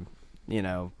platform. You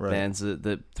know, Right. bands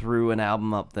that threw an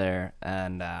album up there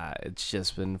and it's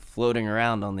just been floating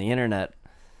around on the internet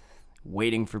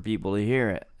waiting for people to hear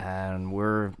it. And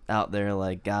we're out there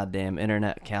like goddamn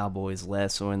internet cowboys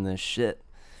lassoing this shit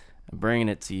and bringing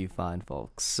it to you fine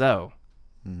folks. So,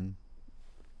 Mhm.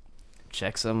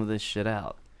 check some of this shit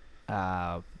out.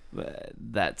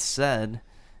 That said,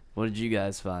 what did you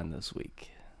guys find this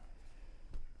week?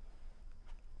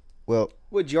 Well,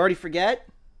 Would you already forget?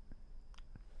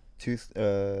 This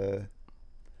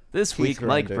Keith week,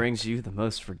 Mike Grinder. brings you the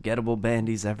most forgettable band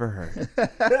he's ever heard.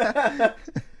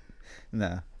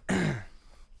 no.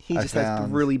 He I just has a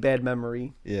found- really bad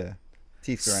memory. Yeah.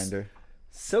 Teeth Grinder.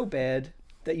 So bad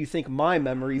that you think my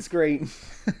memory's great.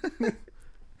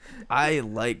 I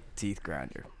like Teeth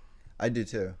Grinder. I do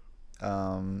too.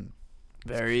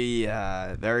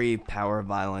 Very power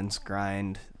violence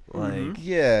grind. Like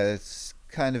Yeah, it's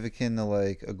kind of akin to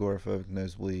like Agoraphobic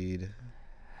Nosebleed.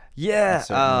 yeah,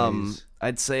 certain ways.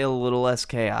 I'd say a little less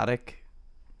chaotic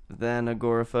than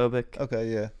Agoraphobic. Okay,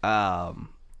 yeah.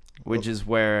 Which is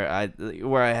where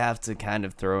I have to kind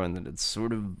of throw in that it's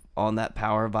sort of on that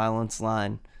power violence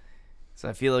line. So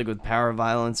I feel like with power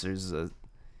violence, there's a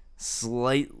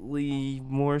slightly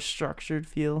more structured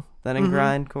feel than in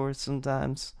grindcore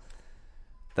sometimes.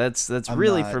 That's I'm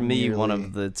really not for me one nearly-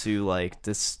 of the two like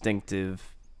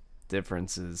distinctive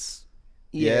differences.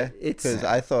 Yeah, it's because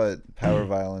I thought power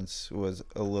violence was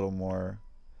a little more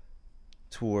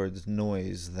towards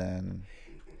noise than.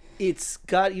 it's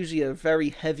got usually a very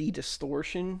heavy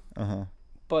distortion, Uh-huh.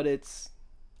 but it's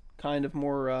kind of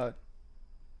more I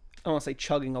don't want to say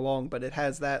chugging along, but it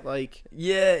has that like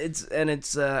Yeah, it's a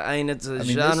this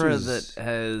genre was-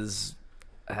 that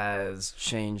has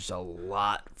changed a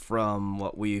lot from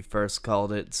what we first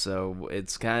called it. So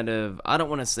it's kind of, I don't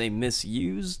want to say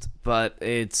misused, but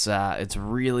it's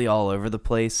really all over the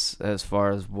place as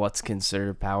far as what's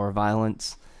considered power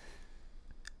violence.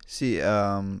 See,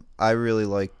 I really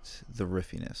liked the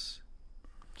riffiness.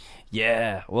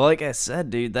 Yeah, well, like I said,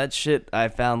 dude, that shit I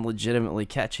found legitimately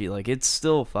catchy. Like, it's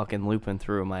still fucking looping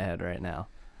through in my head right now.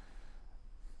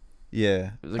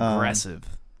 Yeah. It was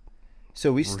aggressive.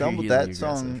 So we stumbled Really that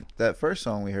song, aggressive. that first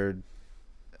song we heard,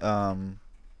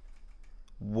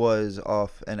 was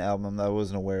off an album that I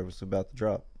wasn't aware was about to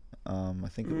drop. I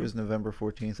think it was November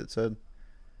 14th, it said.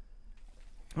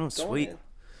 Oh, Go sweet. ahead.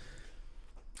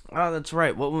 Oh, that's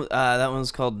right. That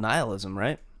one's called Nihilism,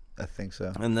 right? I think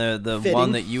so. And the Fitting.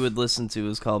 one that you would listen to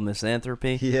is called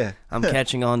Misanthropy. Yeah. I'm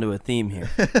catching on to a theme here.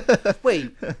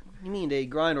 Wait, you mean a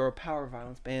grind or a power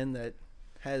violence band that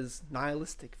has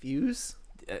nihilistic views?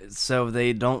 So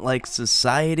they don't like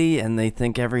society and they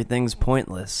think everything's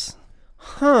pointless.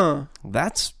 Huh.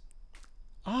 That's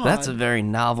Odd. a very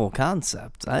novel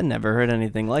concept. I never heard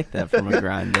anything like that from a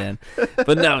grind band.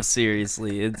 But no,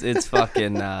 seriously, it's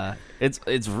fucking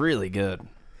it's really good.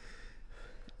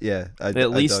 Yeah.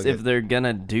 At least if they're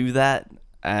gonna do that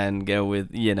and go with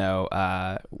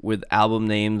with album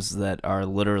names that are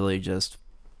literally just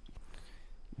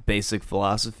basic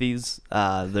philosophies,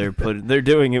 they're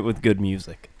doing it with good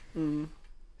music.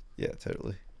 Yeah,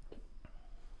 totally.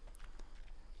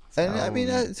 And I mean,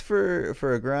 it's for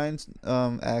a grind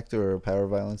act or a power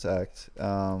violence act.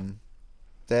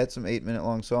 They had some 8-minute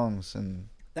long songs, and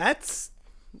That's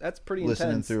pretty listening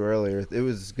intense. through earlier, it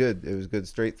was good. It was good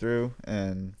straight through,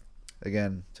 and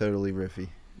again, totally riffy.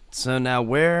 So now,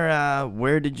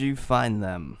 where did you find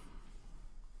them?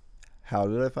 How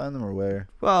did I find them, or where?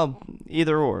 Well,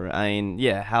 either or. I mean,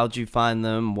 yeah, how'd you find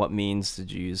them? What means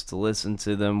did you use to listen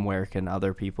to them? Where can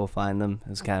other people find them?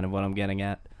 Is kind of what I'm getting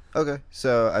at. Okay,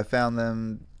 so I found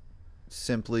them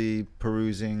simply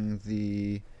perusing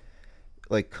the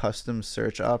custom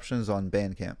search options on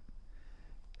Bandcamp.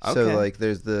 So Okay.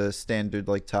 there's the standard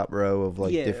top row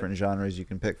of Yeah. different genres you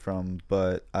can pick from,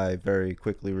 but I very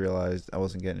quickly realized I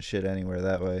wasn't getting shit anywhere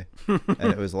that way,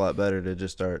 and it was a lot better to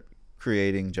just start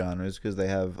creating genres because they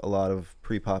have a lot of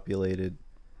pre-populated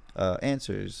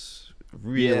answers,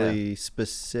 really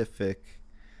specific,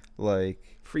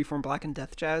 Freeform Black and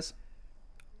Death Jazz.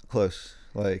 close,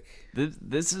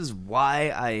 This is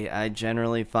why I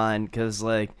generally find, because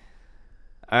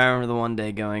I remember the one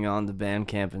day going on to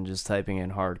Bandcamp and just typing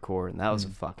in hardcore, and that was a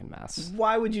fucking mess.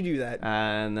 Why would you do that?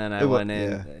 And then I It wa- went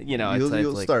in, yeah. I you'll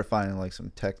typed start finding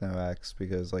some techno acts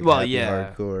because Well, happy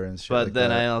yeah, hardcore and shit but like then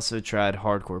that. I also tried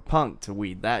hardcore punk to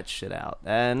weed that shit out,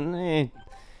 and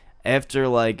after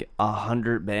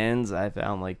 100 bands, I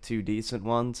found 2 decent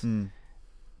ones.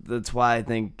 That's why I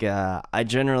think I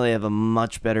generally have a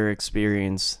much better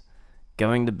experience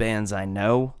going to bands I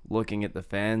know, looking at the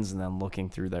fans, and then looking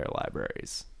through their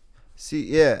libraries. See,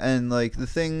 yeah, and the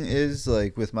thing is,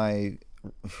 with my,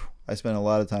 I spent a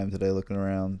lot of time today looking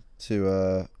around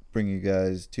to bring you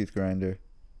guys Tooth Grinder.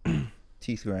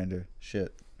 Teeth Grinder,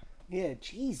 shit. Yeah,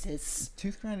 Jesus.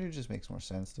 Tooth Grinder just makes more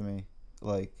sense to me,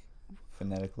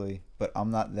 phonetically, but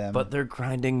I'm not them. But they're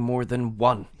grinding more than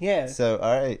one. Yeah. So,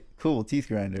 alright, cool, Teeth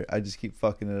Grinder. I just keep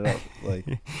fucking it up,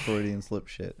 Freudian slip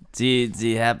shit. Do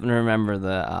you happen to remember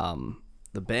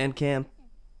the Bandcamp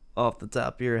off the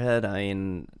top of your head? I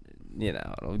mean,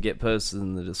 it'll get posted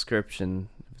in the description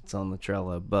if it's on the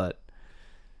Trello, but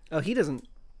Oh, he doesn't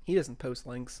post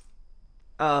links.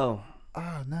 oh,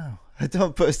 Oh no, I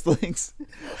don't post links.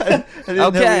 I didn't know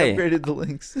Okay. we upgraded the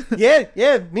links.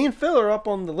 Yeah. Me and Phil are up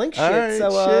on the link shit. All right, so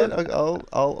shit.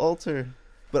 I'll alter.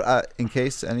 But in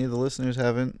case any of the listeners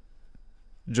haven't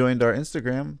joined our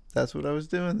Instagram, that's what I was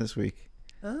doing this week.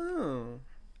 Oh.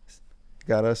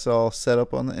 Got us all set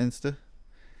up on the Insta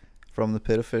from the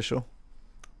Pit Official.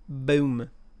 Boom.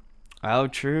 Oh,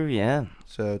 true, yeah.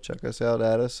 So check us out,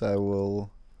 at us. I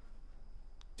will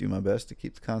do my best to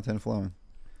keep the content flowing.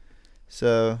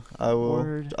 So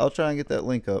Word. I'll try and get that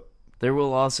link up. There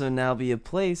will also now be a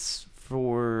place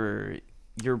for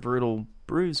your Brutal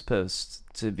Brews posts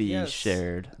to be Yes.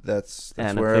 shared That's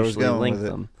and where I was officially going link with it.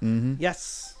 them. Mm-hmm.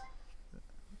 Yes.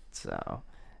 So,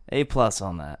 A+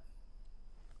 on that.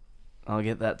 I'll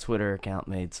get that Twitter account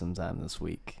made sometime this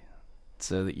week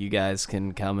so that you guys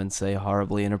can come and say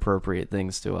horribly inappropriate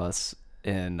things to us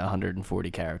in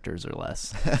 140 characters or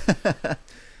less.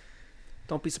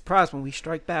 Don't be surprised when we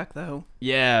strike back, though.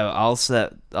 Yeah, I'll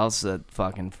set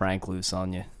fucking Frank loose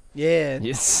on you. Yeah.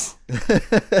 Yes.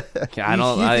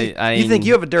 I You think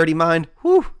you have a dirty mind?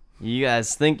 Whew. You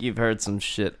guys think you've heard some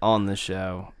shit on the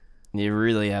show. You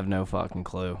really have no fucking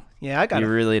clue. Yeah, I got You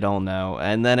it. really don't know.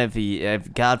 And then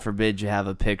if God forbid you have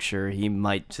a picture, he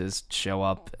might just show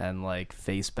up and like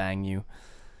face bang you.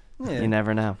 Yeah. You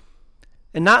never know.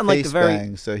 And not in like the Face very.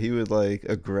 bang, so he would like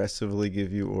aggressively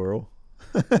give you oral.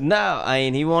 No, I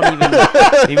mean he won't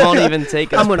even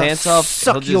take his I'm gonna pants off.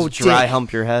 suck He'll your just dry dick.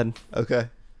 hump your head. Okay.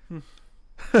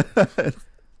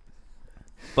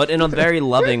 But in a very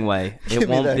loving way. Give It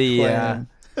me won't that be clam.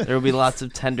 there will be lots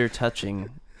of tender touching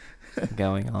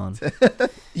going on.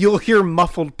 You'll hear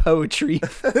muffled poetry.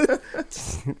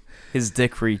 His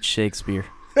dick reached Shakespeare.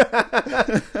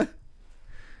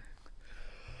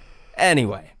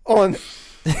 Anyway, on.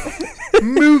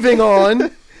 Moving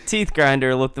on. Teeth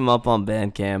Grinder, look them up on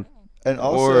Bandcamp. And Or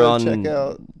also on check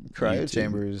out Cryo YouTube.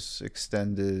 Chamber's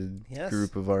extended Yes.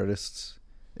 group of artists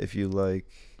if you like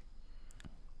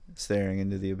staring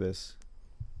into the abyss.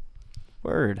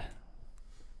 Word.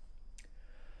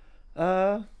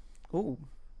 Oh,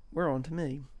 we're on to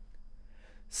me.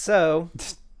 So,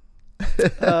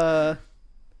 as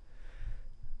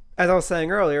I was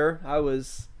saying earlier, I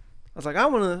was like, I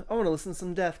wanna listen to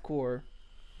some deathcore,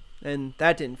 and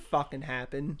that didn't fucking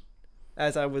happen.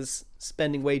 As I was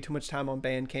spending way too much time on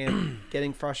Bandcamp,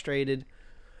 getting frustrated.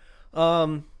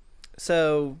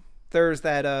 So there's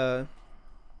that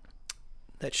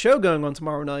show going on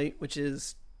tomorrow night, which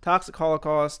is Toxic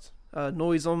Holocaust,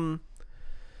 Noisem,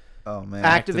 Oh man,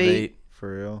 Activate,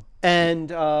 for real. and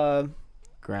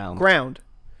Ground. Ground.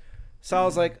 So I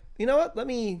was like, you know what? Let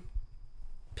me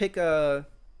pick a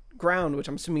Ground, which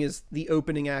I'm assuming is the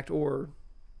opening act or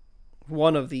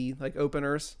one of the like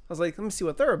openers. I was like, let me see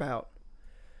what they're about.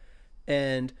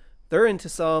 And they're into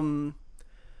some.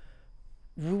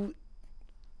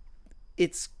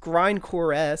 It's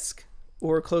grindcore-esque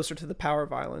or closer to the power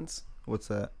violence. What's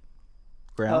that?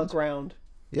 Ground? Ground.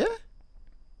 Yeah.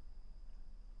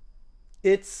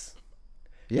 It's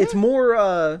more.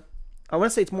 I want to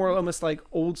say it's more almost like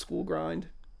old school grind.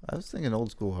 I was thinking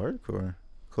old school hardcore.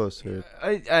 Closer.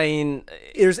 I mean,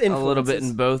 There's a little bit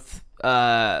influences. in both.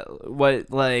 What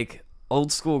like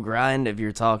old school grind? If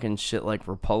you're talking shit like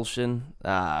Repulsion,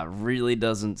 really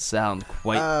doesn't sound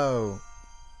quite. Oh.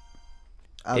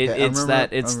 Okay, It's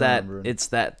that remembering. it's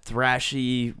that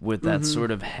thrashy with that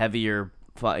sort of heavier.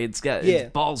 It's Yeah.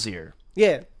 ballsier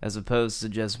Yeah. as opposed to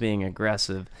just being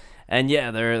aggressive. And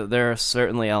yeah, there are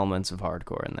certainly elements of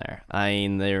hardcore in there. I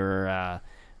mean, there are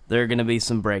going to be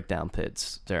some breakdown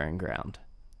pits during Ground,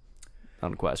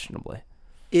 unquestionably.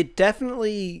 It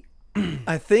definitely,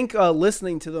 I think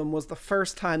listening to them was the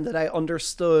first time that I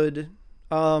understood,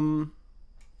 I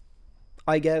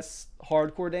guess,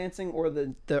 hardcore dancing or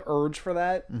the urge for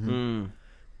that.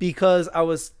 Because I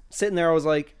was sitting there, I was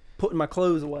like putting my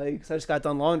clothes away because I just got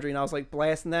done laundry and I was like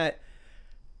blasting that.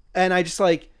 And I just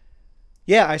like,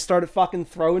 yeah, I started fucking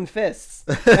throwing fists.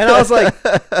 And I was like,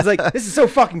 this is so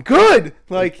fucking good.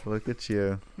 Like, Look at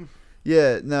you.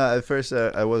 Yeah, no, at first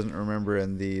I wasn't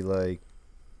remembering the like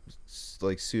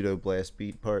pseudo blast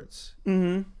beat parts.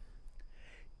 it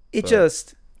But-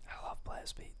 just, I love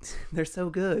blast beats. they're so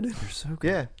good. They're so good.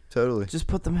 Yeah, totally. Just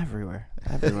put them everywhere.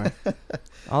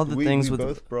 All the we things with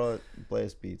both brought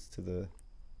blast beats to the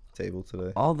table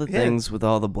today. all the Yeah. things with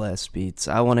all the blast beats.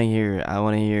 I want to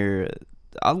hear.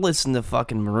 I'll listen to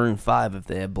fucking Maroon 5 if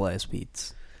they have blast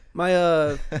beats.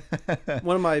 My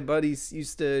one of my buddies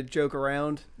used to joke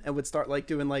around and would start like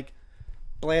doing like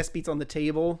blast beats on the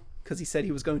table because he said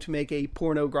he was going to make a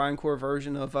porno grindcore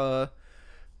version of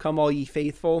 "Come All Ye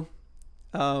Faithful,"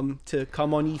 to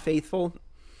 "Come On Ye Faithful."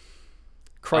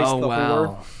 Christ oh the wow.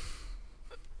 whore.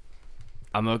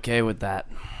 I'm okay with that.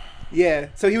 Yeah,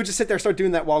 so he would just sit there and start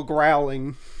doing that while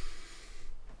growling.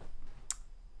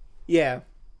 Yeah.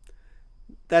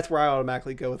 That's where I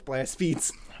automatically go with blast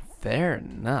beats. Fair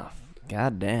enough.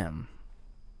 God damn.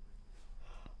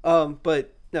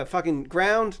 But no, fucking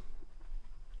Ground.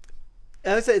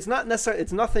 As I said, it's not necessarily,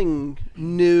 it's nothing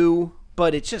new,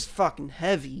 but it's just fucking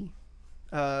heavy.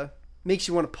 Makes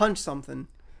you want to punch something.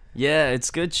 Yeah,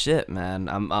 it's good shit, man.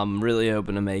 I'm really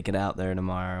hoping to make it out there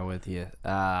tomorrow with you.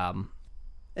 And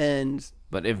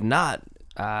But if not,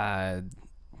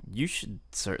 you should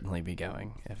certainly be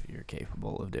going if you're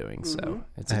capable of doing so.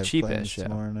 It's I a have cheap ass plans show.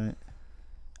 tomorrow night.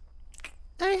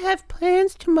 I have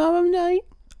plans tomorrow night.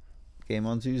 Game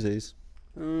on Tuesdays.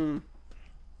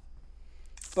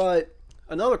 But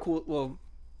another cool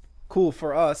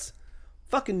for us,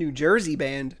 fucking New Jersey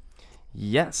band.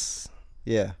 Yes.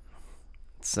 Yeah.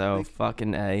 So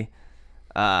fucking A.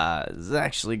 This is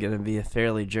actually gonna be a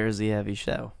fairly Jersey heavy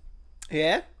show.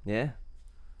 Yeah? Yeah.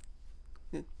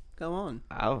 Go on.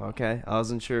 Oh, okay. I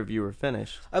wasn't sure if you were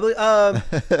finished. I believe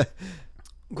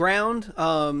Ground,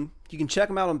 you can check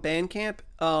them out on Bandcamp.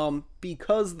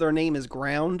 Because their name is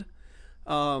Ground,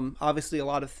 obviously a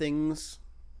lot of things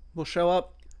will show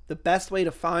up. The best way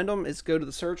to find them is go to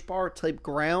the search bar, type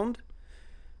Ground,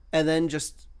 and then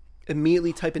just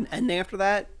immediately type an N after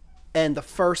that, and the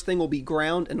first thing will be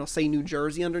Ground, and it'll say New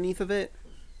Jersey underneath of it.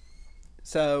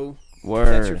 So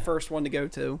that's your Word. first one to go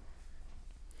to.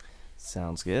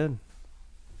 Sounds good.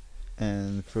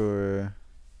 And for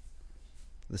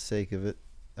the sake of it,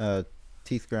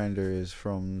 Teeth Grinder is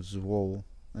from Zwolle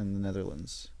in the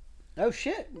Netherlands. Oh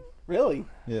shit! Really?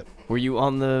 Yep. Were you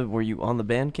on the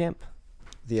Bandcamp?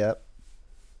 The app.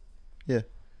 Yeah.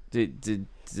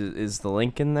 Is the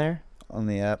link in there? On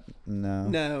the app, no.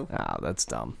 No. Oh, that's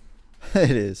dumb.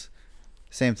 It is.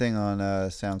 Same thing on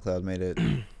SoundCloud made it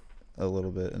a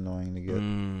little bit annoying to get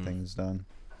things done.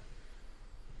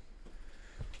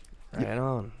 Right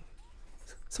on.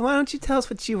 So why don't you tell us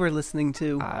what you were listening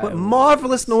to? What I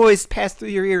marvelous noise passed through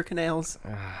your ear canals?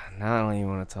 Now I don't even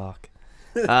want to talk.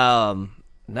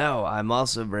 No, I'm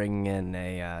also bringing in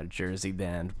a Jersey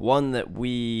band. One that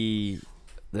me,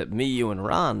 you, and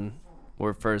Ron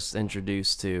were first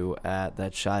introduced to at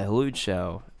that Shai Hulud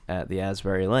show at the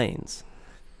Asbury Lanes.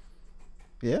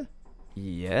 Yeah?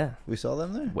 Yeah. We saw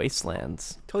them there?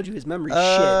 Wastelands. Told you his memory's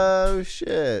Oh,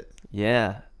 shit.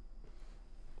 Yeah.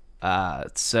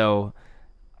 So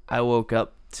I woke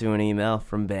up to an email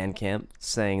from Bandcamp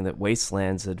saying that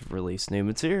Wastelands had released new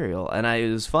material. And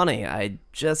it was funny. I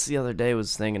just the other day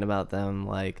was thinking about them.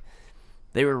 Like,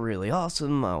 they were really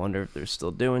awesome. I wonder if they're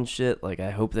still doing shit. Like, I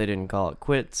hope they didn't call it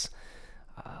quits.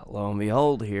 Lo and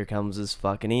behold, here comes this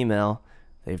fucking email.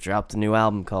 They've dropped a new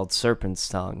album called Serpent's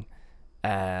Tongue.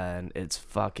 And it's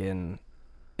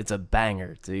a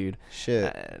banger, dude.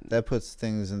 Shit. That puts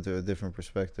things into a different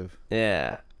perspective.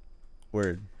 Yeah.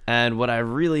 Word. And what I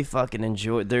really fucking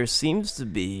enjoy, there seems to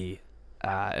be,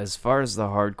 as far as the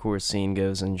hardcore scene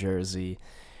goes in Jersey,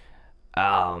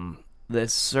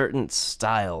 this certain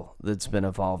style that's been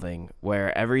evolving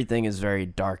where everything is very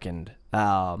darkened.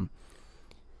 Because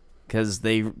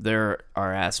there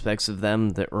are aspects of them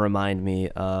that remind me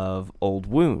of Old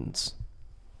Wounds,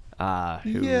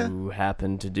 who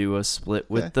happened to do a split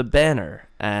with the Banner.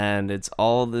 And it's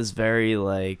all this very,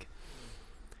 like,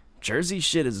 Jersey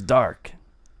shit is dark.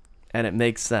 And it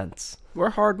makes sense.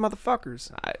 We're hard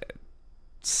motherfuckers.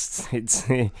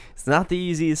 It's not the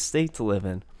easiest state to live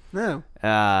in. No.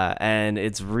 And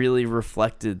it's really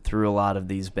reflected through a lot of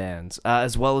these bands,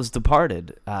 as well as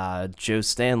Departed, Joe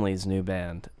Stanley's new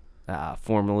band,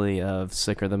 formerly of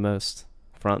Sicker the Most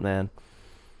frontman.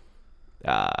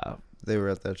 They were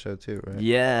at that show too, right?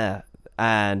 Yeah,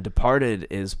 and Departed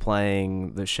is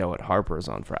playing the show at Harper's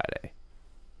on Friday.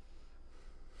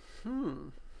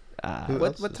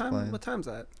 What time's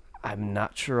that? I'm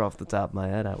not sure off the top of my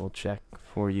head. I will check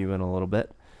for you in a little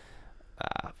bit.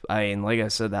 I mean, like I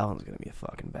said, that one's going to be a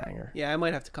fucking banger. Yeah, I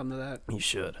might have to come to that. You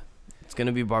should. It's going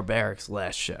to be Barbaric's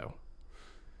last show.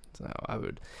 So I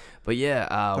would. But yeah,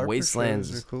 Harper Wastelands.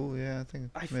 shows are cool. Yeah, I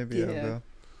think maybe I'll go.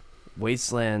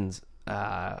 Wastelands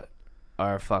are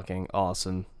fucking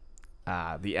awesome.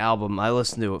 The album, I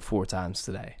listened to it 4 times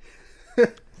today.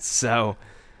 So,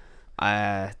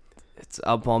 it's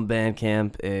up on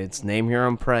Bandcamp. It's Name Your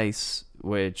Own Price,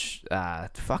 which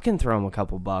fucking throw them a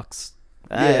couple bucks.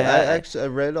 Yeah, I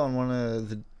read on one of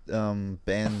the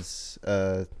band's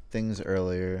things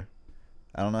earlier.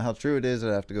 I don't know how true it is.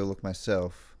 I'd have to go look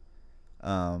myself.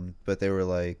 But they were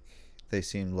like, they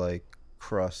seemed like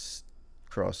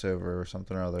crossover or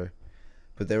something or other.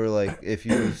 But they were like, if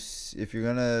you're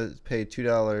gonna pay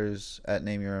 $2 at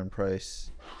Name Your Own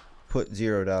Price, put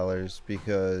 $0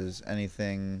 because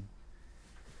anything,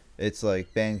 it's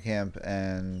like Bandcamp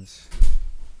and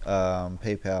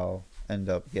PayPal end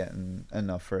up getting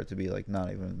enough for it to be like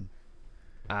not even.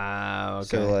 Okay.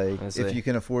 So like if you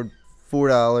can afford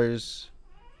 $4,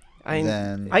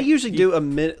 then I usually do a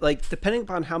minute, like depending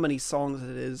upon how many songs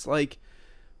it is. Like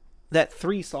that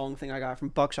 3-song thing I got from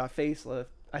Buckshot Facelift,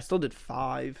 I still did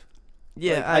 5.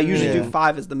 Yeah, Like, I usually do yeah.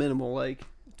 5 as the minimal. Like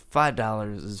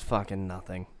 $5 is fucking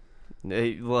nothing.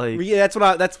 Like, yeah,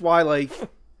 that's why like.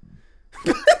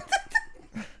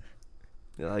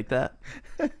 you like that?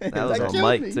 That That was on killed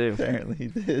mic me. too. Apparently he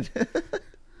did.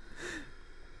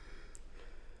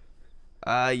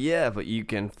 Yeah, but you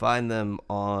can find them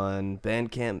on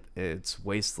Bandcamp. It's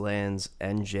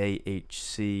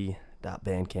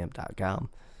wastelandsnjhc.bandcamp.com.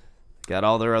 Got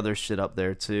all their other shit up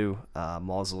there too.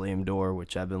 Mausoleum Door,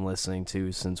 which I've been listening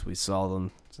to since we saw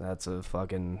them. So that's a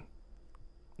fucking...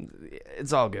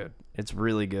 It's all good. It's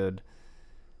really good.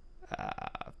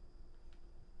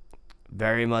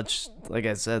 Very much, like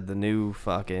I said, the new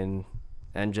fucking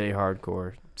NJ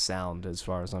hardcore sound as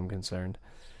far as I'm concerned.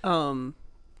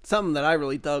 Something that I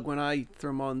really dug when I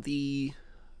threw them on I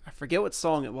forget what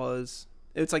song it was.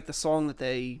 It's like the song that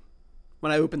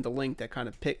when I opened the link that kind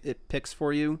of picks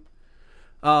for you.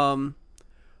 But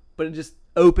it just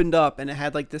opened up and it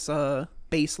had like this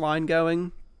bass line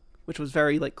going, which was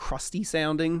very like crusty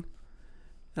sounding.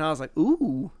 And I was like,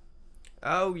 ooh.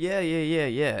 Oh yeah.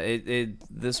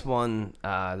 This one,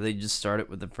 they just started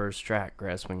with the first track,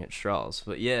 Grasping at Straws.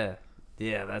 But yeah,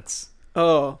 that's...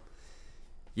 Oh.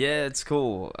 Yeah, it's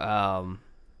cool.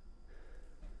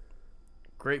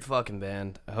 Great fucking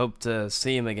band. I hope to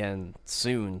see them again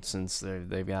soon since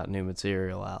they've got new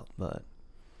material out. But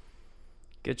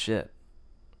good shit.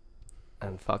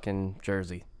 And fucking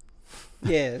Jersey.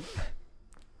 Yeah.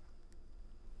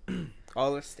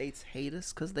 All the states hate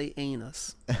us because they ain't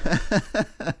us.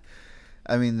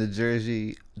 I mean, the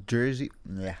Jersey,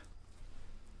 yeah.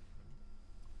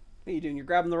 What are you doing? You're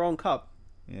grabbing the wrong cup.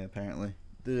 Yeah, apparently.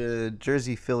 The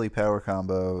Jersey Philly power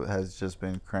combo has just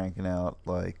been cranking out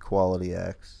like quality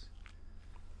acts.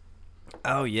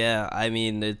 Oh yeah, I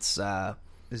mean it's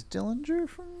Is Dillinger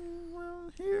from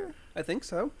around here? I think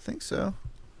so. I think so.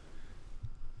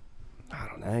 I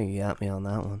don't know, you got me on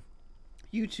that one.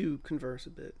 You two converse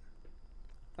a bit.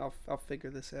 I'll figure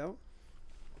this out.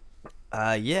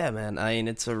 Yeah, man. I mean,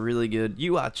 it's a really good.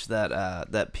 You watched that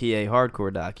PA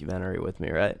hardcore documentary with me,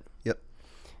 right? Yep.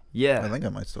 Yeah. I think I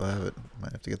might still have it.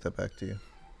 Might have to get that back to you.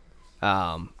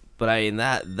 But I mean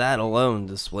that alone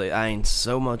display. I mean,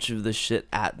 so much of the shit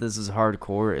at This Is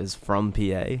Hardcore is from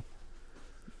PA,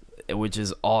 which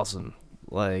is awesome.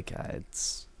 Like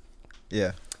it's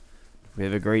Yeah. we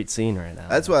have a great scene right now.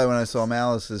 That's why when I saw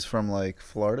Malice is from like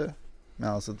Florida,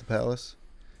 Malice at the Palace,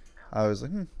 I was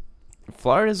like,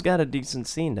 Florida's got a decent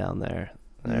scene down there.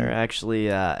 They're actually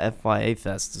FYA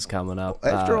Fest is coming up.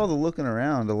 After all the looking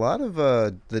around, a lot of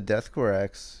the deathcore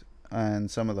acts and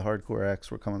some of the hardcore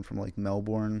acts were coming from like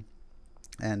Melbourne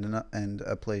and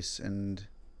a place in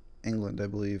England, I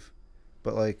believe.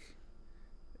 But like,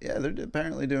 yeah, they're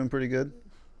apparently doing pretty good.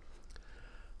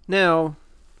 Now,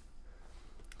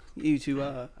 you two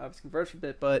obviously converse a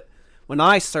bit, but when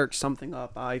I searched something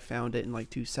up, I found it in like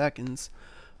 2 seconds.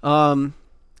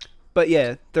 But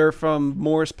yeah, they're from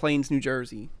Morris Plains, New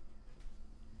Jersey.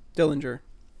 Dillinger.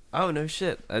 Oh no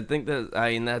shit! I think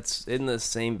that's in the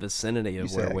same vicinity You of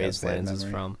say where I got Wastelands bad is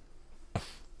memory. from.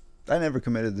 I never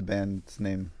committed the band's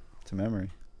name to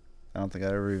memory. I don't think I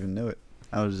ever even knew it.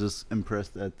 I was just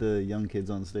impressed at the young kids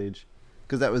on stage.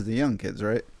 Because that was the young kids,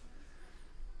 right?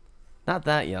 Not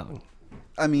that young.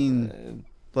 I mean,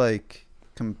 like,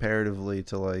 comparatively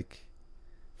to, like,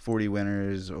 40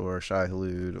 Winners or Shai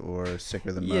Hulud or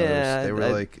Sicker Than Most. Yeah, They were,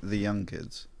 like, the young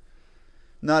kids.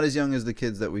 Not as young as the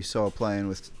kids that we saw playing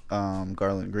with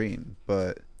Garland Green,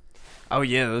 but... Oh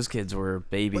yeah, those kids were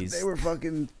babies. But they were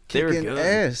fucking They were kicking good.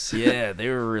 ass. Yeah, they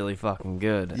were really fucking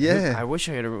good. Yeah. I wish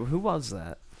I had. Who was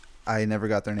that? I never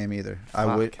got their name either.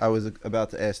 Fuck. I was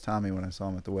about to ask Tommy when I saw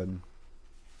him at the wedding.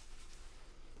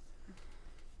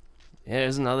 Yeah,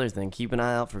 there's another thing. Keep an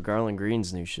eye out for Garland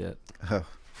Green's new shit. Oh,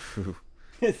 phew.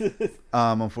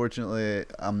 Unfortunately,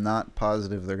 I'm not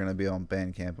positive they're gonna be on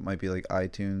Bandcamp. It might be like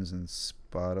iTunes and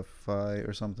Spotify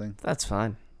or something. That's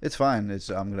fine. It's fine.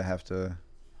 I'm gonna have to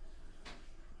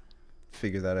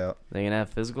figure that out. They gonna have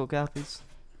physical copies?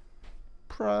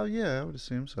 Yeah, I would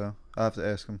assume so. I'll have to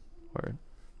ask him. Word.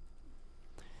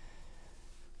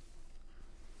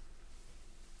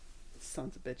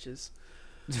 Sons of bitches.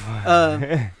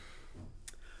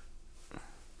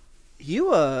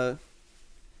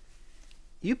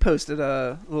 You posted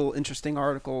a little interesting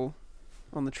article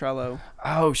on the Trello.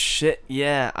 Oh shit!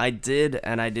 Yeah, I did,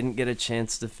 and I didn't get a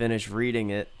chance to finish reading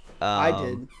it. I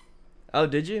did. Oh,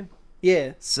 did you?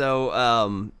 Yeah.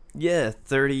 So, yeah,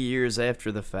 30 years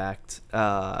after the fact,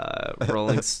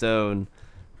 Rolling Stone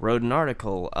wrote an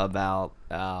article about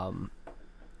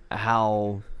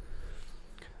how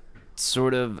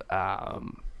sort of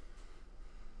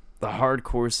the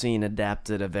hardcore scene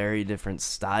adapted a very different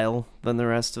style than the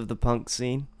rest of the punk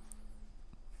scene.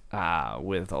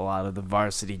 With a lot of the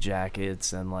varsity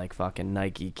jackets and like fucking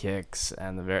Nike kicks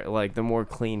and the more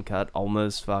clean cut,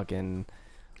 almost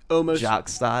jock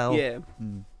style. Yeah.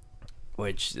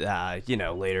 Which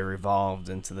later evolved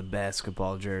into the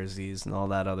basketball jerseys and all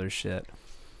that other shit.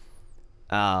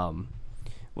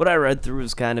 What I read through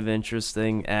was kind of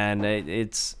interesting, and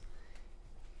it's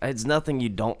nothing you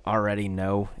don't already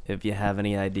know if you have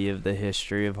any idea of the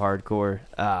history of hardcore.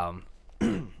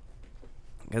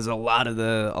 Because a lot of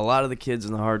the kids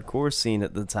in the hardcore scene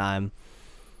at the time,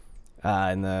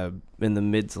 in the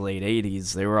mid to late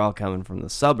 80s, they were all coming from the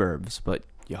suburbs, but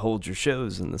you hold your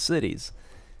shows in the cities.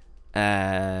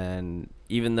 And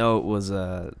even though it was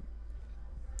a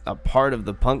part of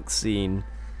the punk scene,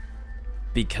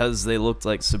 because they looked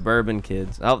like suburban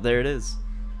kids. Oh, there it is.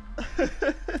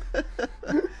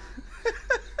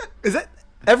 Is that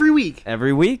every week?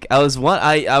 Every week. I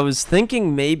was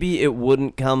thinking maybe it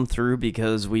wouldn't come through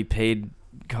because we paid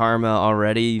Karma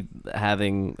already,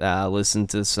 having listened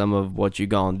to some of What You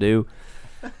Gonna Do,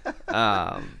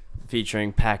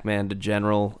 featuring Pac-Man the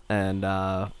General and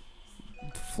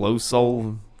Flow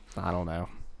Soul. I don't know,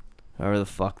 whoever the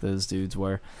fuck those dudes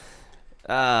were.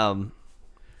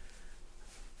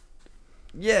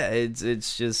 Yeah,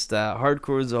 it's just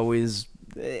hardcore is always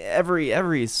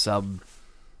every sub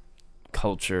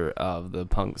culture of the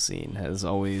punk scene has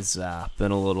always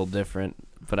been a little different,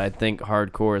 but I think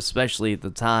hardcore, especially at the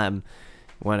time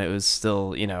when it was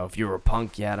still, if you were a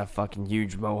punk, you had a fucking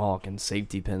huge mohawk and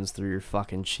safety pins through your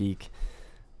fucking cheek,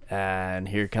 and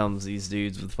here comes these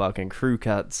dudes with fucking crew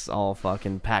cuts all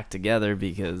fucking packed together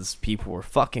because people were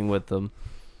fucking with them.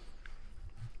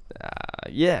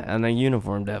 Yeah, and the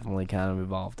uniform definitely kind of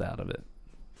evolved out of it.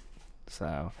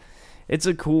 So it's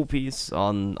a cool piece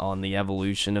on the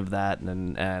evolution of that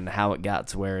and how it got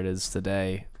to where it is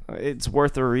today. It's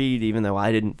worth a read, even though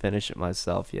I didn't finish it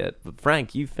myself yet. But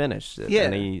Frank, you finished it. Yeah.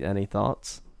 Any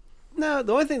thoughts? No,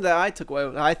 the only thing that I took away,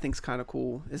 what I think's kind of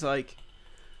cool, is like,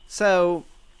 so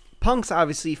punks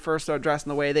obviously first started dressing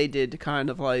the way they did to kind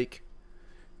of like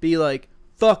be like,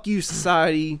 fuck you,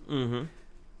 society. Mm-hmm.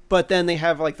 But then they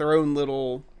have like their own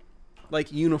little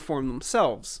like uniform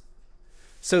themselves.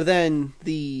 So then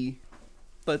the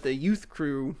youth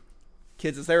crew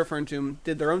kids, as they're referring to them,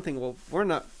 did their own thing. Well, we're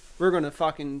gonna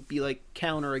fucking be like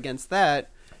counter against that,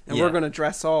 and we're gonna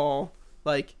dress all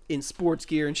like in sports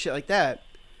gear and shit like that.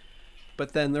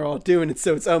 But then they're all doing it,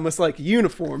 so it's almost like a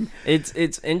uniform. It's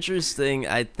interesting.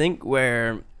 I think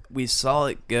where we saw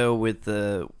it go with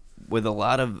a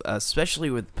lot of, especially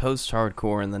with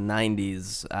post-hardcore in the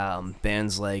 90s,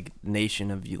 bands like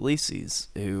Nation of Ulysses,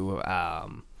 who I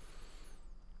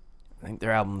think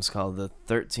their album's called The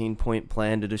 13-Point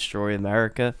Plan to Destroy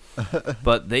America,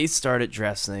 but they started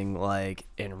dressing like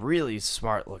in really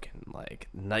smart-looking, like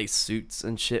nice suits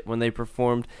and shit when they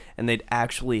performed, and they'd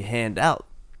actually hand out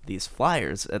these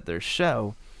flyers at their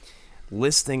show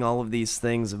listing all of these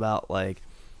things about like,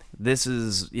 this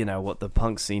is, what the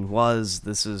punk scene was.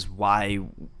 This is why,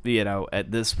 at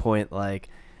this point, like,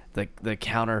 the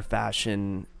counter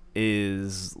fashion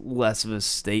is less of a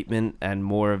statement and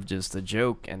more of just a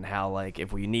joke, and how, like,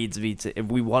 if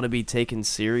we want to be taken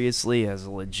seriously as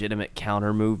a legitimate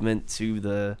counter movement to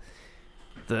the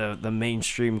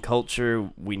mainstream culture,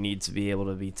 we need to be able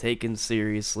to be taken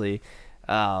seriously.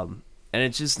 And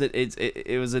it's just that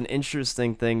it was an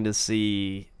interesting thing to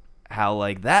see how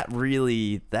like that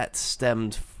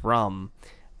stemmed from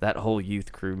that whole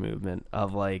youth crew movement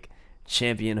of like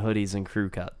champion hoodies and crew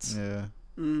cuts. Yeah.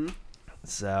 Mm-hmm.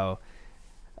 So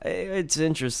it's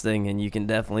interesting, and you can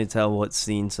definitely tell what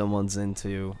scene someone's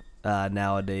into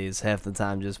nowadays half the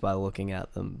time just by looking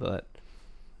at them. But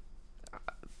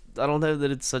I don't know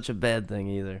that it's such a bad thing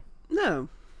either. No.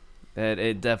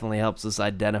 It definitely helps us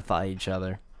identify each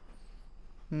other.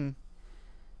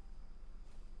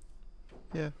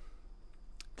 Yeah.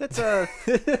 That's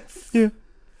Yeah.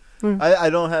 I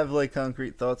don't have like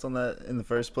concrete thoughts on that in the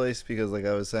first place, because like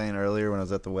I was saying earlier when I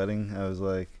was at the wedding, I was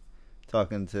like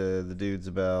talking to the dudes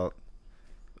about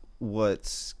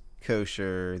what's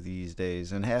kosher these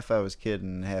days, and half I was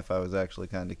kidding, half I was actually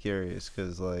kind of curious,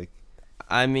 because like,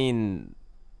 I mean,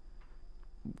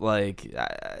 like,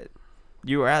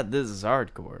 you were at This Is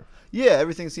Hardcore. yeah,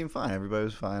 everything seemed fine. Everybody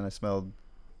was fine. I smelled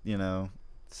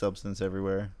substance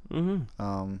everywhere.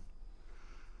 Mm-hmm.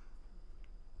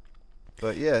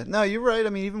 But yeah, no, you're right. I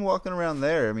mean, even walking around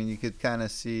there, I mean, you could kind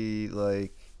of see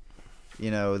like,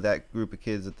 that group of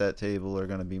kids at that table are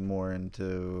going to be more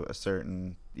into a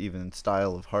certain even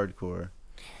style of hardcore.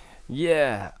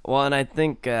 Yeah, well, and I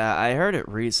think I heard it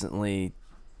recently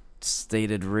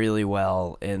stated really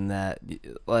well in that,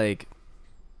 like,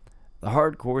 the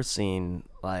hardcore scene,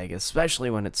 like, especially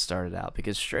when it started out,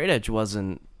 because straight edge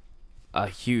wasn't a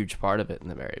huge part of it in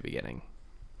the very beginning.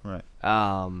 Right.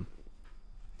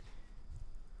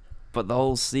 But the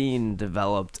whole scene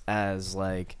developed as,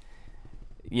 like,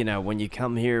 when you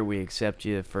come here, we accept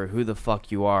you for who the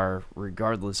fuck you are,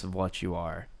 regardless of what you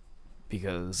are,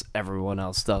 because everyone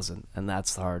else doesn't, and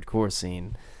that's the hardcore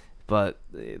scene. But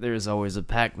there's always a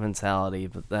pack mentality,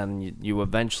 but then you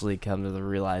eventually come to the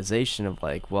realization of,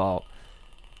 like, well,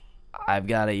 I've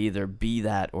got to either be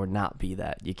that or not be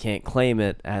that. You can't claim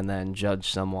it and then judge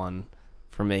someone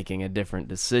for making a different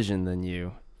decision than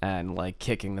you and, like,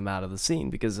 kicking them out of the scene,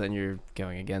 because then you're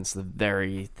going against the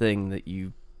very thing that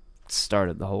you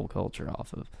started the whole culture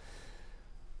off of.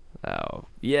 Oh,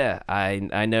 yeah,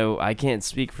 I know I can't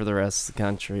speak for the rest of the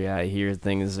country. I hear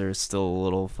things are still a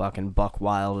little fucking buck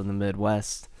wild in the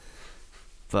Midwest.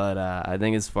 But I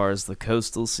think as far as the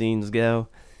coastal scenes go,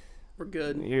 we're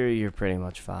good. You're pretty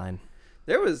much fine.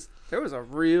 There was a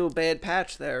real bad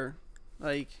patch there.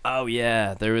 Like, oh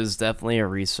yeah, there was definitely a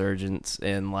resurgence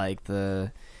in, like,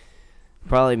 the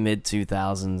probably mid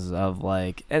 2000s of,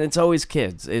 like, and it's always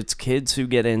kids. It's kids who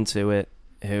get into it,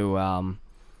 who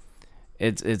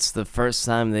it's the first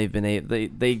time they've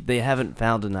been they haven't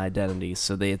found an identity,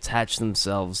 so they attach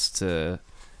themselves to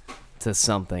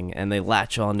something, and they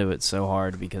latch onto it so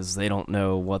hard because they don't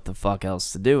know what the fuck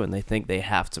else to do, and they think they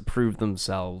have to prove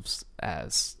themselves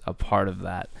as a part of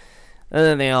that. And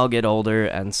then they all get older,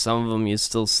 and some of them you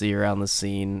still see around the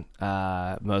scene.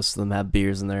 Most of them have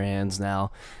beers in their hands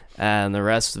now, and the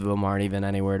rest of them aren't even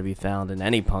anywhere to be found in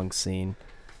any punk scene.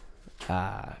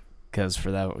 Because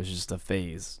for them it was just a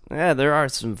phase. Yeah, there are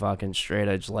some fucking straight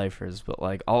edge lifers, but,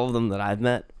 like, all of them that I've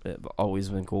met have always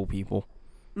been cool people.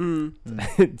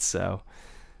 So,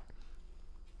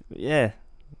 yeah.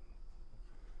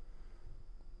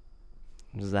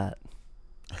 What is that?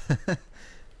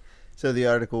 So the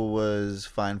article was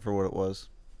fine for what it was?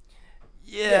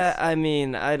 Yeah, Yes. I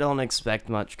mean, I don't expect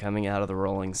much coming out of the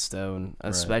Rolling Stone,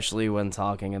 especially when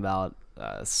talking about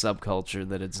subculture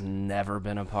that it's never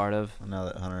been a part of. Now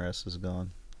that Hunter S. is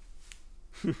gone.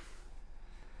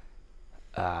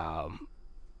 But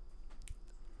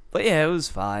yeah, it was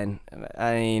fine.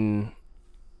 I mean,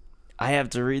 I have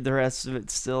to read the rest of it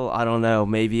still. I don't know.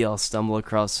 Maybe I'll stumble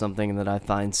across something that I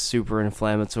find super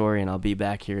inflammatory, and I'll be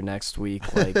back here next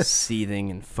week, like,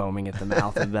 seething and foaming at the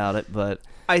mouth about it. But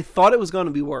I thought it was going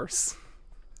to be worse.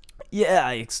 yeah,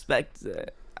 I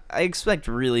expect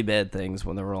really bad things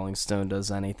when the Rolling Stone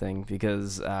does anything,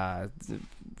 because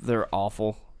they're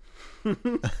awful.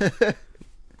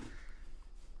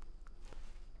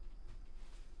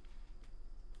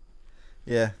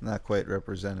 Yeah, not quite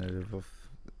representative of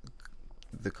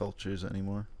the cultures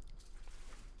anymore.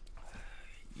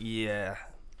 Yeah.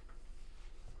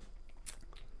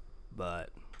 But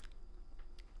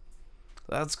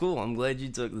that's cool. I'm glad you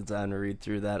took the time to read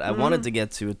through that. I wanted to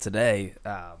get to it today.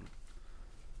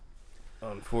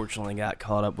 Unfortunately got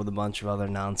caught up with a bunch of other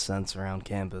nonsense around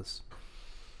campus.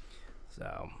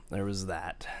 So, there was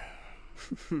that.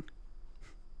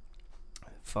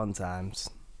 Fun times.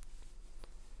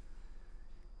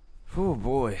 Oh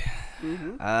boy.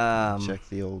 Check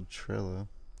the old Trello.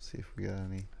 See if we got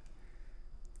any.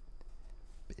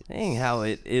 Seeing how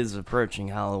it is approaching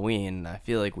Halloween, I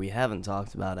feel like we haven't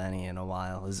talked about any in a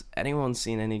while. Has anyone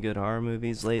seen any good horror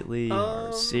movies lately?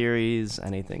 Or series?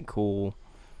 Anything cool?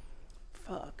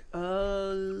 Fuck.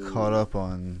 Caught up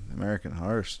on American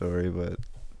Horror Story, but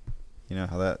you know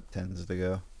how that tends to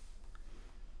go.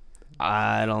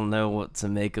 I don't know what to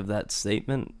make of that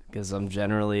statement, because I'm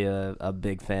generally a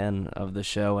big fan of the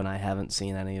show, and I haven't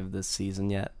seen any of this season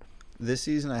yet. This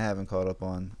season I haven't caught up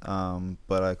on,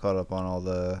 but I caught up on all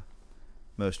the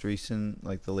most recent,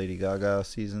 like the Lady Gaga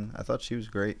season. I thought she was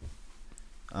great.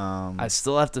 I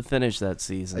still have to finish that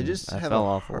season. I just have fell a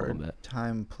off a little hard bit.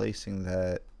 time placing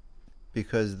that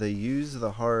because they use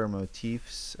the horror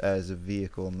motifs as a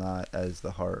vehicle, not as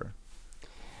the horror.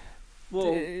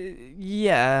 Well,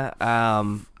 Yeah.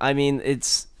 I mean,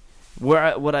 it's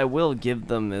what I will give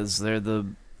them is they're the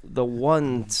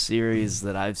one series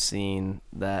that I've seen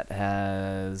that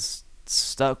has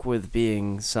stuck with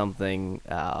being something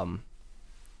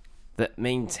that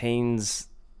maintains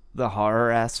the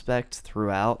horror aspect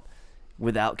throughout,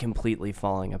 without completely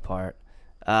falling apart.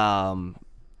 The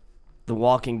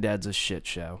Walking Dead's a shit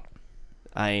show.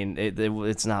 I mean,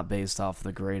 it's not based off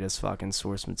the greatest fucking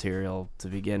source material to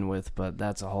begin with, but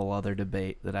that's a whole other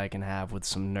debate that I can have with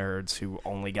some nerds who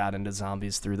only got into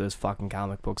zombies through those fucking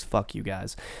comic books. Fuck you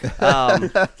guys.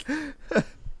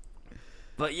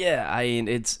 But yeah, I mean,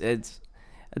 it's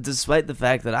despite the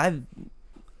fact that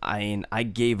I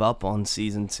gave up on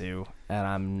season 2, and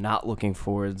I'm not looking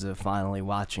forward to finally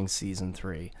watching season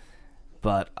 3.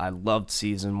 But I loved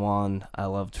season 1. I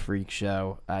loved Freak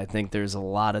Show. I think there's a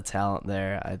lot of talent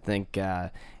there. I think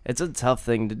it's a tough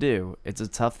thing to do. It's a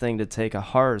tough thing to take a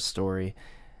horror story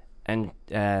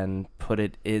and put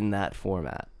it in that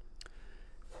format.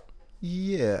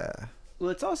 Yeah. Well,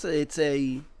 it's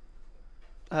a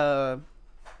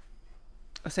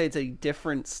I say it's a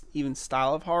different even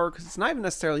style of horror, because it's not even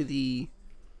necessarily the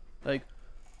like,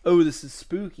 oh, this is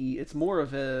spooky. It's more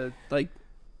of a like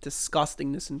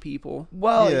disgustingness in people.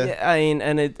 Well, Yeah. yeah, I mean,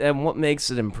 and what makes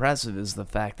it impressive is the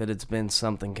fact that it's been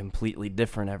something completely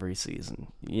different every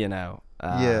season. You know,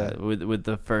 Yeah. With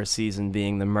the first season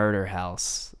being the murder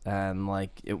house, and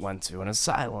like it went to an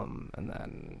asylum, and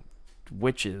then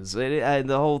witches. The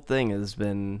whole thing has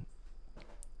been.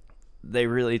 They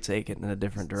really take it in a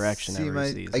different direction every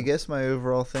season. I guess my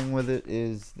overall thing with it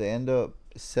is they end up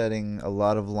setting a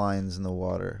lot of lines in the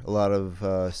water, a lot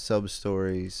of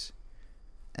sub-stories,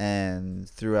 and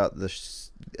throughout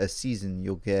a season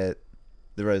you'll get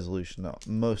the resolution of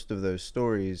most of those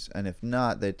stories, and if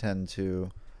not, they tend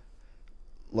to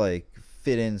like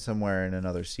fit in somewhere in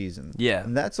another season. Yeah.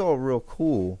 And that's all real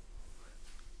cool.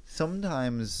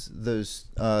 Sometimes there's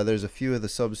a few of the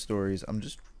sub-stories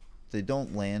they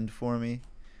don't land for me.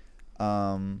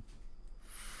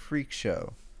 Freak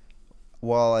Show.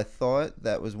 While I thought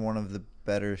that was one of the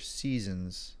better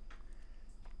seasons,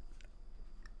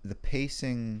 the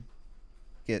pacing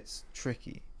gets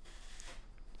tricky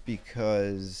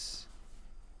because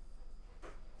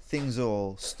things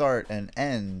will start and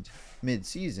end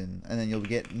mid-season, and then you'll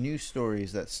get new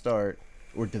stories that start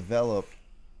or develop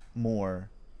more.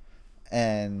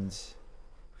 And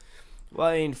Well,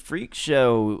 I mean, Freak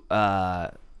Show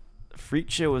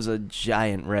was a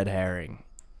giant red herring.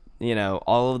 You know,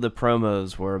 all of the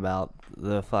promos were about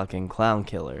the fucking clown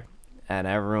killer, and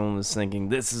everyone was thinking,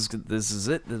 this is it. This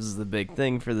is the big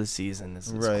thing for the season. This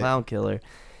is Right. clown killer,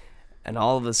 and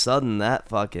all of a sudden that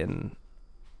fucking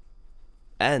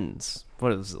ends.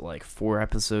 What was it, like 4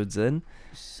 episodes in?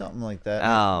 something like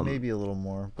that. Maybe a little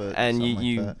more, but And something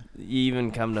you like that.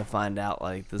 even come to find out,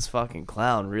 like, this fucking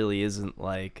clown really isn't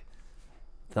like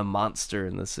the monster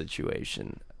in the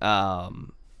situation.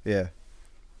 Yeah.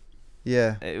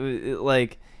 Yeah.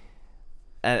 Like,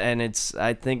 and it's,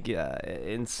 I think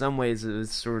in some ways it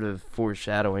was sort of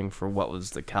foreshadowing for what was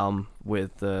to come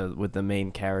with the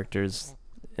main characters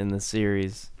in the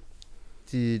series.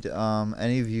 Did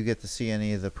any of you get to see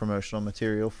any of the promotional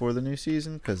material for the new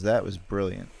season? Because that was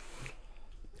brilliant.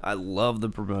 I love the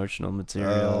promotional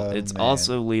material. Oh, It's man.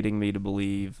 also leading me to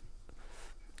believe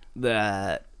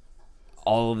that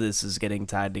all of this is getting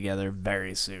tied together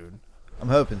very soon. I'm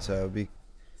hoping so.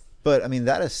 But, I mean,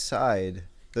 that aside,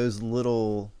 those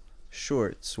little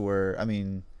shorts were, I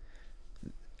mean,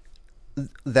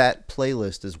 that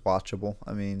playlist is watchable.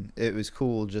 I mean, it was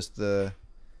cool, just the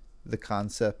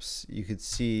concepts. You could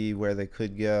see where they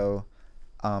could go.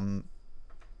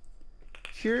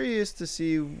 Curious to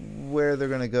see where they're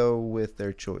going to go with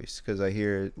their choice, because I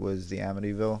hear it was the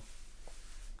Amityville.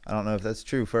 I don't know if that's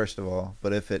true, first of all,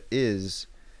 but if it is,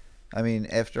 I mean,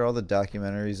 after all the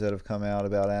documentaries that have come out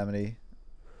about Amity,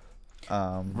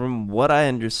 From what I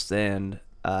understand,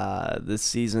 this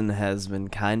season has been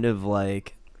kind of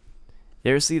like,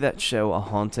 you ever see that show, A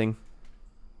Haunting?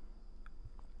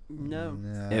 No.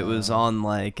 It was on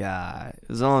I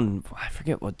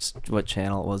forget what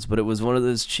channel it was, but it was one of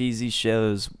those cheesy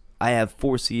shows. I have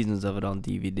 4 seasons of it on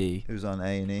DVD. It was on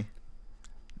A&E.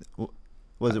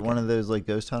 Was it one of those like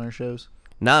ghost hunter shows?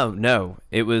 No,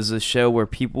 it was a show where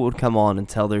people would come on and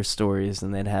tell their stories,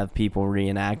 and they'd have people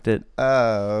reenact it.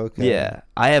 Oh, okay. Yeah,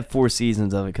 I have 4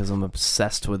 seasons of it because I'm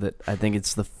obsessed with it. I think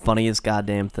it's the funniest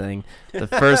goddamn thing. The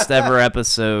first ever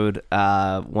episode,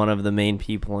 one of the main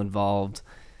people involved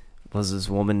was this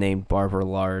woman named Barbara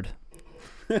Lard,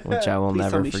 which I will Please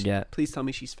tell never me forget. Please tell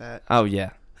me she's fat. Oh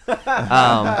yeah.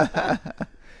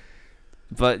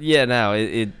 But yeah, no,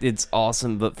 it's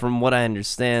awesome. But from what I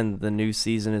understand, the new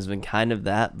season has been kind of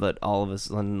that, but all of a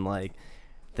sudden, like,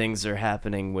 things are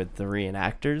happening with the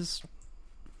reenactors.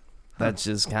 That's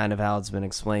just kind of how it's been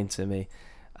explained to me.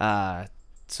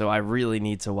 So I really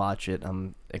need to watch it.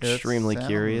 I'm extremely That sounds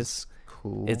curious.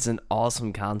 cool. It's an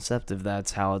awesome concept if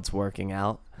that's how it's working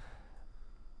out.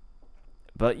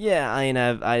 But yeah, I mean,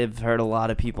 I've heard a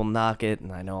lot of people knock it,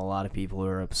 and I know a lot of people who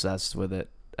are obsessed with it.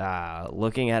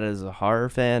 Looking at it as a horror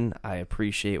fan, I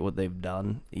appreciate what they've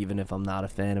done, even if I'm not a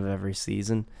fan of every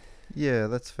season. Yeah,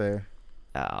 that's fair.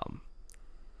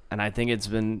 And I think it's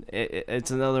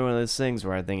another one of those things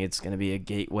where I think it's going to be a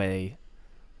gateway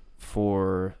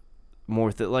for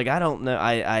more like, I don't know,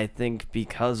 I think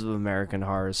because of American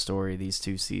Horror Story, these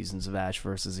 2 seasons of Ash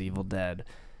vs. Evil Dead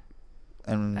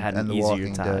And had an The easier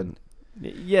Walking time. Dead.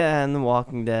 Yeah, and The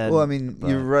Walking Dead. Well, I mean, but-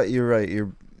 you're right.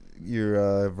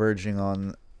 You're verging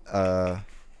on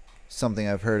something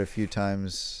I've heard a few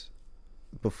times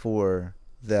before,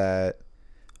 that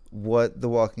what The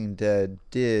Walking Dead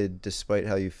did, despite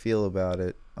how you feel about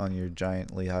it on your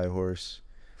giantly high horse,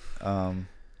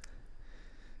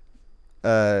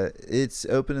 it's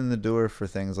opening the door for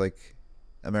things like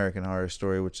American Horror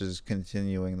Story, which is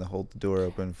continuing to hold the door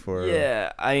open for.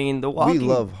 Yeah, I mean, The We Walking...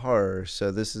 love horror,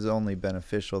 so this is only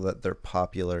beneficial that they're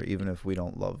popular, even if we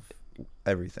don't love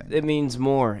everything. It means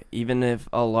more. Even if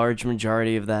a large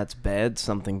majority of that's bad,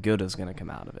 something good is going to come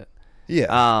out of it. Yeah.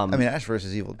 I Um, mean, Ash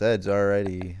vs. Evil Dead's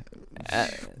already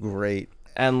great.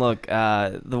 And look,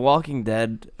 The Walking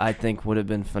Dead, I think, would have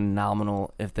been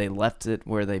phenomenal if they left it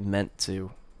where they meant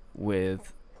to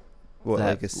with What, that-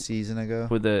 like a season ago?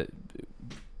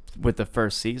 with the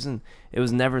first season. It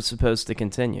was never supposed to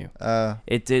continue. Yeah,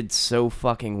 It did so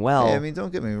fucking well I mean,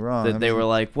 don't get me wrong. that I they mean, were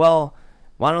like, well,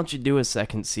 why don't you do a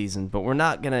second season? But we're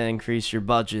not going to increase your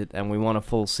budget, and we want a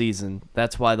full season.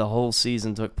 That's why the whole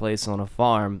season took place on a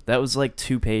farm. That was like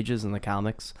 2 pages in the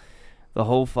comics. The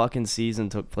whole fucking season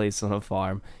took place on a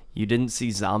farm. You didn't see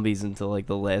zombies until like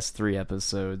the last 3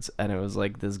 episodes, and it was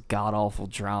like this god-awful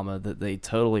drama that they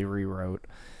totally rewrote.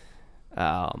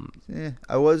 I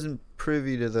wasn't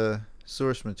privy to the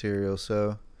source material,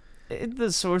 so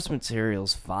The source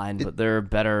material's fine, but there are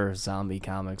better zombie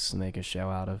comics to make a show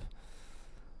out of.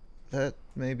 that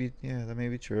may be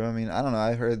true. I mean, I don't know.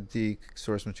 I heard the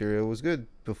source material was good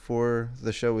before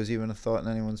the show was even a thought in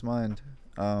anyone's mind.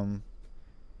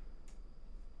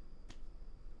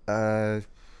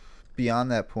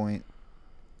 Beyond that point,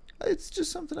 it's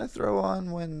just something I throw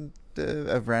on when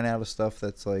I've ran out of stuff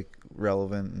that's like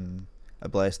relevant, and I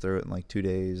blast through it in like 2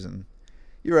 days. And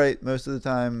you're right, most of the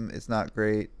time it's not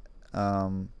great.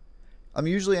 I'm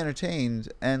usually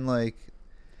entertained, and like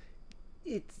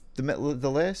It's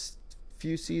the last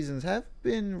few seasons have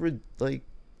been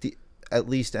at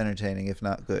least entertaining, if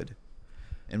not good,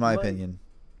 in my Well, opinion.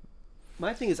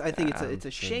 my thing is, I think it's a I'm so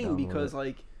shame done with because it.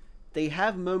 like they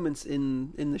have moments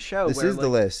in the show This where is the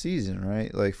like, last season,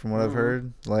 right? Like from what I've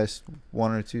heard, last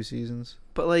 1 or 2 seasons.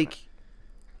 but like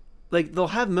they'll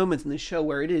have moments in the show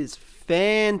where it is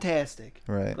fantastic.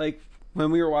 Right. Like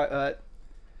when we were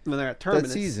when they're at Terminus.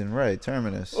 That season, right?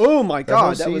 Terminus. Oh my That whole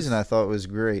god, that season was. I thought was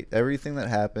great. Everything that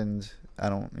happened, I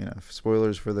don't,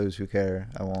 spoilers for those who care,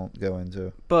 I won't go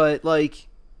into. But like,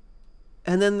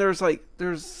 and then there's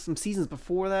some seasons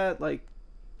before that, like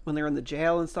when they were in the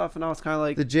jail and stuff, and I was kind of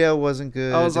like, The jail wasn't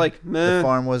good. I was like, meh. The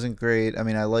farm wasn't great. I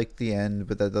mean, I liked the end,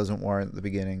 but that doesn't warrant the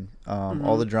beginning.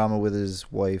 All the drama with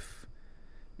his wife.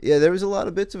 Yeah, there was a lot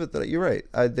of bits of it that you're right.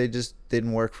 They just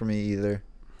didn't work for me either.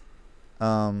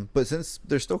 But since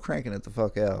they're still cranking it the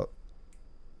fuck out,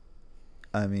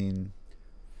 I mean,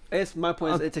 I guess my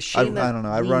point is, it's a shame that I don't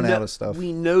know. I we run know- out of stuff.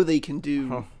 We know they can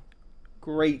do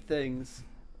great things.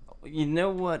 You know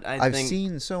what I've think?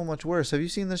 seen so much worse. Have you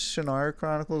seen the Shannara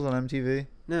Chronicles on MTV?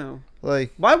 No.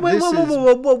 Like, Why? Wait, this whoa, whoa, is-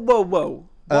 whoa, whoa, whoa, whoa!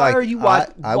 Why like, are you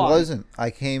watching? I wasn't.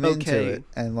 I came into Okay. it,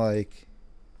 and like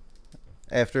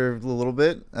after a little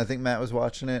bit, I think Matt was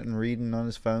watching it and reading on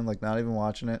his phone, like not even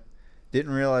watching it.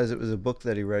 Didn't realize it was a book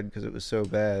that he read because it was so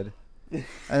bad. And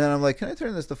then I'm like, "Can I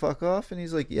turn this the fuck off?" And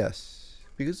he's like, "Yes,"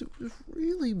 because it was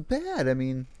really bad. I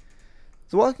mean,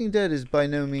 The Walking Dead is by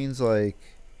no means like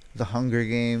The Hunger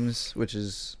Games, which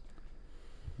is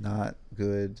not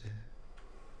good.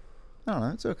 I don't know.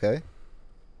 It's okay.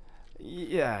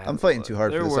 Yeah, I'm fighting too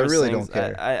hard for there this. I were really things- don't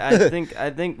care. I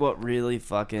think what really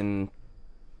fucking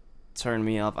turned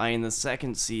me off. I mean, the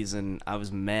second season, I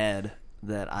was mad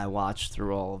that I watched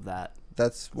through all of that.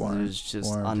 That's It warranted. was just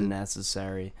warranted.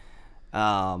 unnecessary.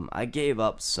 I gave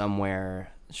up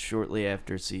somewhere shortly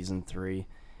after season 3,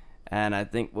 and I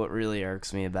think what really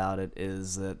irks me about it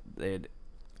is that it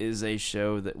is a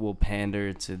show that will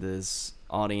pander to this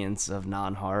audience of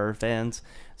non-horror fans.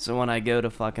 So when I go to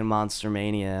fucking Monster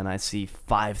Mania and I see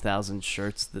 5,000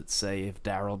 shirts that say "If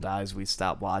Daryl dies, we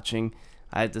stop watching,"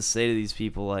 I have to say to these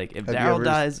people, like, if Have you Daryl ever-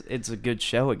 dies, it's a good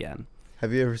show again.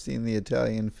 Have you ever seen the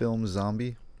Italian film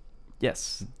Zombie?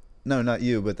 Yes. No, not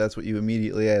you, but that's what you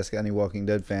immediately ask any Walking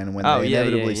Dead fan when Oh, they yeah,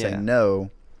 inevitably yeah, say yeah. no.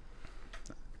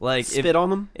 Like Spit on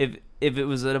them. if it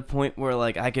was at a point where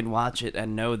like I could watch it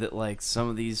and know that like some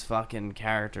of these fucking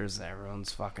characters that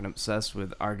everyone's fucking obsessed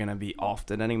with are gonna be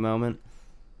offed at any moment,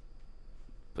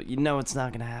 but you know it's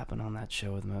not gonna happen on that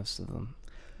show with most of them.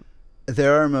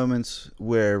 There are moments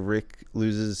where Rick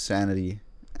loses sanity,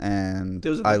 and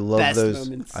Those are the I love best those.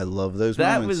 moments. I love those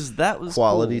That moments. was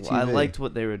quality cool. I TV. liked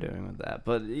what they were doing with that,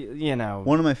 but you know,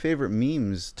 One of my favorite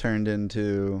memes turned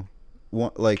into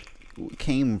one, like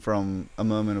came from a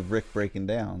moment of Rick breaking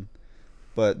down,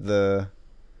 but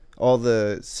all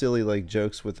the silly like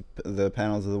jokes with the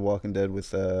panels of The Walking Dead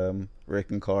with Rick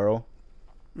and Carl.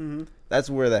 Mm-hmm. That's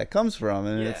where that comes from,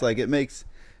 and it's Yeah. like it makes,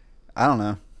 I don't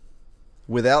know.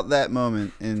 Without that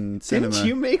moment in cinema, Didn't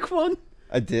you make one?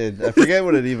 I did. I forget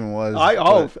what it even was.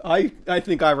 I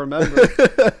think I remember.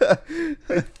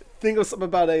 Think of something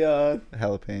about a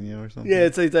Jalapeno or something. yeah.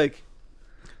 It's like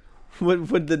what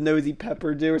would the nosy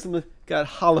pepper do or something? Got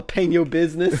jalapeno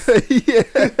business. Yeah.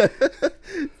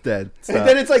 Dad, stop, And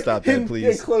then it's like stop him that, please.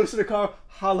 getting closer to Carl.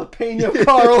 Jalapeno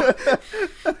Carl.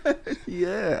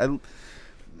 Yeah.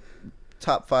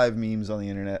 Top 5 memes on the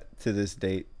internet to this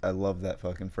date. I love that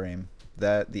fucking frame.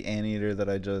 The anteater that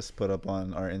I just put up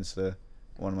on our Insta,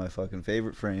 one of my fucking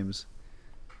favorite frames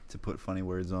to put funny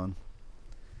words on.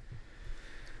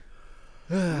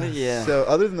 yeah. So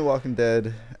other than The Walking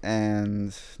Dead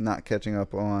and not catching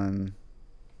up on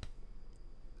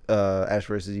Ash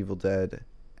vs. Evil Dead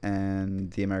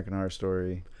and The American Horror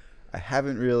Story, I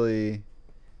haven't really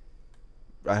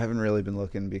been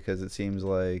looking because it seems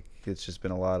like it's just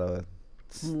been a lot of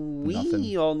We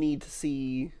nothing. all need to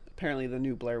see apparently the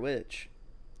new Blair Witch.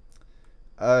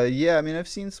 Yeah, I mean I've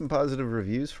seen some positive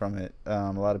reviews from it.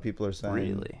 A lot of people are saying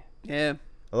Really? Yeah.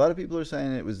 A lot of people are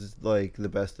saying it was like the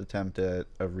best attempt at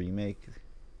a remake.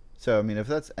 So I mean, if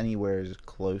that's anywhere as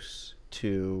close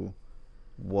to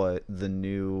what the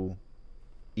new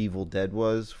Evil Dead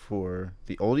was for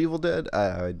the old Evil Dead,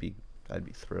 I'd be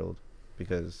thrilled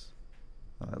because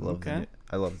I love Okay.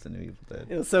 I love the new Evil Dead.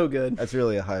 It was so good. That's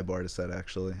really a high bar to set.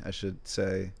 Actually, I should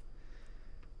say,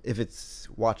 if it's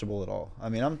watchable at all. I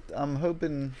mean, I'm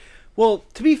hoping. Well,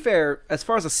 to be fair, as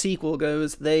far as a sequel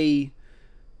goes,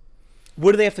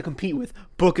 what do they have to compete with?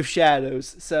 Book of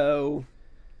Shadows. So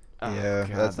Oh, Yeah,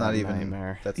 God, that's not that even.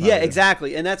 nightmare. That's not yeah, even-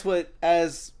 exactly, and that's what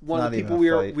as one of Not the even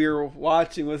people a fight. we were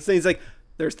watching was saying, it's like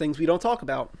there's things we don't talk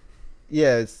about.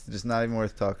 Yeah, it's just not even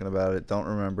worth talking about it. Don't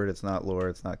remember it. It's not lore.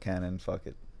 It's not canon. Fuck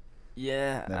it.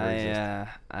 Yeah, Never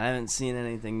I haven't seen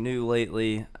anything new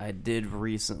lately. I did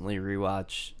recently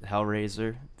rewatch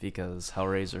Hellraiser because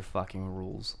Hellraiser fucking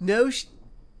rules. No,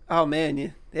 oh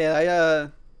man, yeah.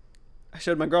 I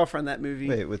showed my girlfriend that movie.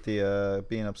 Wait, with the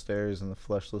being upstairs and the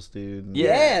fleshless dude. And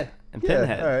Yeah. And Yeah,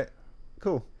 Pinhead. all right.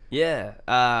 Cool. Yeah.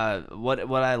 What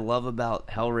I love about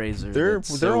Hellraiser, They're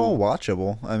that's all so-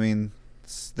 watchable. I mean,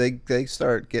 they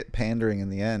start get pandering in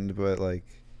the end, but like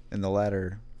in the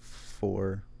latter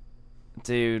 4.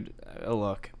 Dude,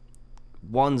 look.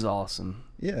 1's awesome.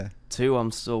 Yeah. 2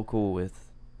 I'm still cool with.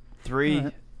 3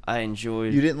 Alright. I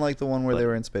enjoyed. You didn't like the one where But- they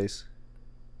were in space?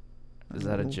 Is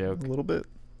that a joke? A little bit.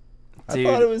 Dude,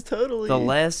 I thought it was totally. the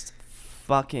last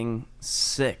fucking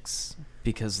 6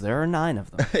 because there are 9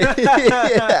 of them.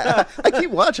 Yeah, I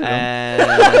keep watching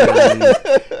them.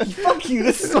 And Fuck you!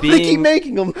 This is why I keep Being-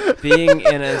 making them. being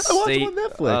in a watch them state on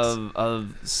Netflix.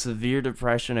 of severe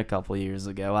depression a couple years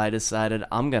ago, I decided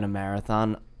I'm gonna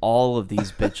marathon all of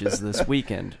these bitches this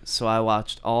weekend. So I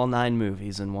watched all 9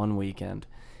 movies in one weekend,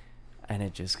 and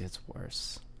it just gets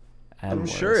worse. And I'm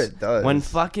worse. sure it does. When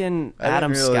fucking I didn't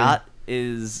Adam really- Scott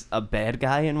is a bad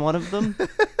guy in one of them,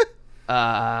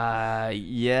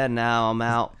 yeah, now I'm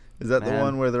out. Is that the man.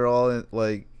 one where they're all in,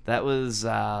 like? That was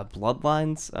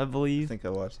Bloodlines, I I believe. think I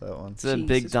watched that one. It's a Jesus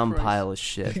big dumb Christ. pile of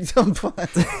shit.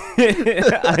 I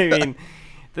I mean,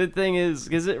 the thing is,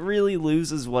 because it really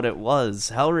loses what it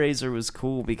was. Hellraiser was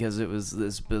cool because it was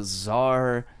this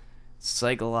bizarre,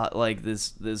 like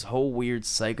this whole weird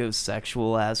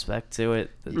psychosexual aspect to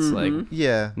it. That's like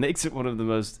Yeah. makes it one of the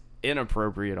most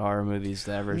inappropriate horror movies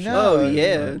to ever show. Oh,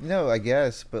 yeah. No, I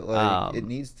guess, but like Um,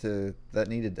 that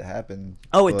needed to happen.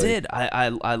 Oh, it Like, did. I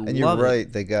And love you're it,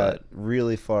 right. They got but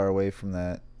really far away from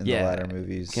that in the latter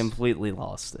movies. completely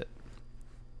lost it.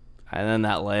 And then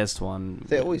that last one,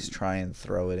 They always try and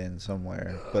throw it in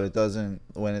somewhere, but it doesn't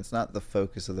when it's not the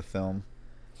focus of the film.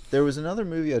 There was another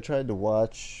movie I tried to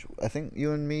watch. I think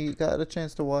you and me got a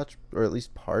chance to watch, or at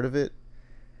least part of it.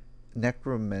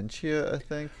 Necromentia, I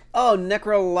think. Oh,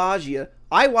 Necrologia.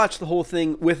 I watched the whole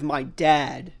thing with my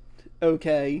dad.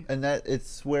 Okay. And that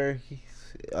it's where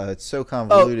it's so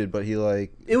convoluted, but he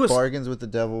like It was- bargains with the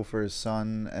devil for his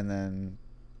son, and then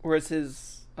Or it's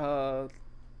his Brother?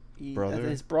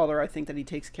 his brother, I think, that he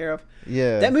takes care of.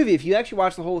 yeah, That movie, if you actually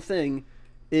watch the whole thing,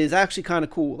 is actually kind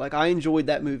of cool. Like, I enjoyed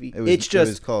that movie. it was, It's it just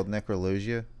was called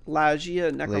Necrologia.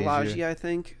 Necrologia, I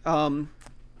think.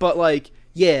 But like,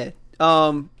 yeah,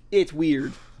 it's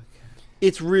weird.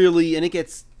 It's really, and it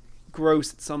gets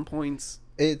gross at some points.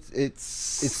 It's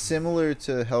similar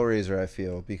to Hellraiser, I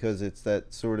feel, because it's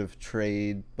that sort of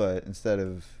trade, but instead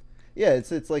of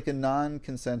it's like a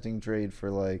non-consenting trade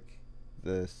for like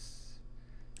this.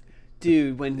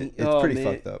 Dude, when he, It's pretty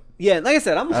fucked up. Yeah, like I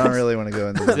said, I'm I don't really want to go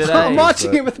into Did this. I- I'm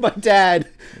watching it with my dad.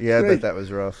 Yeah, I bet that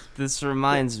was rough. This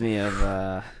reminds me of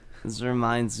an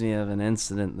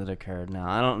incident that occurred. Now,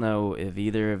 I don't know if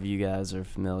either of you guys are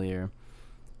familiar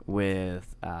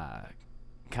with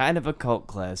kind of a cult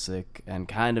classic and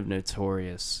kind of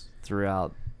notorious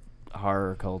throughout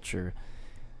horror culture.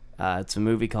 It's a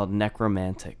movie called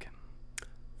Necromantic.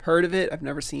 Heard of it? I've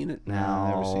never seen it. No, I've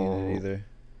never seen it either.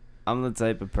 I'm the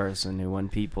type of person who, when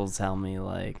people tell me,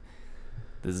 like,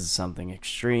 this is something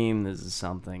extreme, this is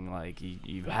something, like,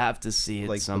 you have to see it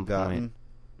Like at some Begotten,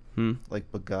 point.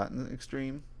 like Begotten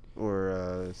Extreme,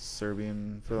 or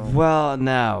Serbian film. Well,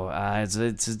 no,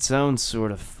 it's its own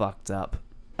sort of fucked up.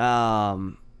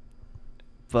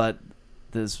 But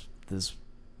this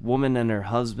woman and her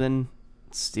husband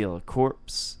steal a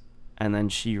corpse, and then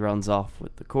she runs off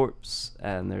with the corpse,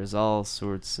 and there's all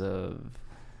sorts of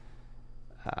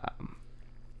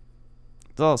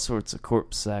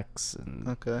corpse sex and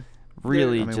Okay.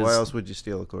 really I mean, just why else would you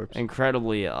steal a corpse?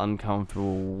 incredibly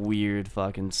uncomfortable, weird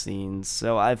fucking scenes.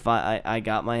 So I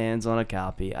got my hands on a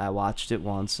copy. I watched it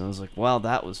once and I was like, well,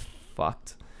 that was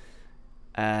fucked.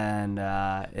 And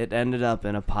it ended up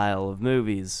in a pile of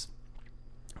movies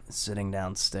sitting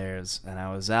downstairs. And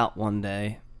I was out one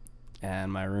day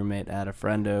and my roommate had a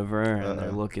friend over and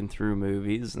they're looking through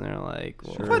movies and they're like,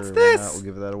 well, Sure, What's why this? not? We'll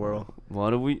give that a whirl.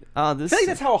 what do we... Oh, this I feel like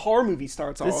that's how a horror movie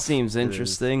starts this off. seems is.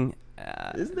 interesting.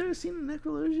 Isn't there a scene in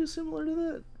Necrologia similar to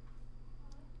that?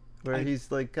 Where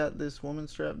he's like got this woman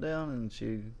strapped down and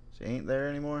she ain't there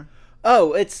anymore?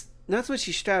 Oh, it's not so much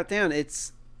she's strapped down.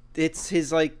 It's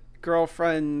his like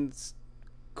girlfriend's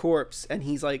corpse, and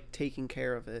he's like taking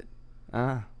care of it.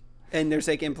 Ah. And there's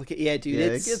like yeah, dude. Yeah,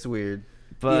 It's it gets weird.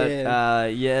 But,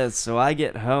 Yeah. so I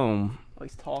get home, oh,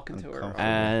 he's talking to her. Uncomfortable.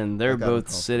 and they're I got both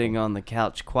uncomfortable. sitting on the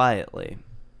couch quietly.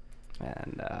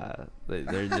 And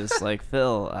they're just like,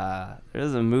 Phil,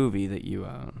 there's a movie that you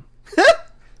own.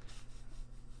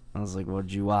 I was like,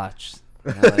 what'd you watch?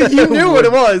 And they're like- You knew what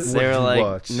it was. They were What'd you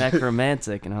like, watch?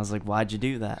 Necromantic. And I was like, why'd you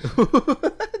do that?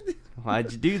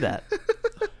 Why'd you do that?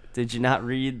 Did you not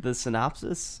read the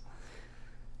synopsis?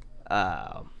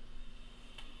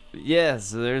 Yeah,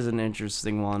 so there's an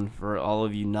interesting one for all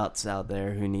of you nuts out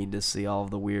there who need to see all of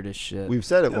the weirdest shit. We've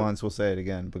said it once, we'll say it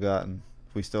again. Begotten.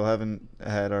 We still haven't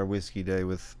had our whiskey day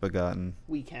with Begotten.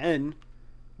 We can.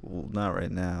 Well, not right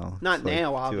now. Not It's like now,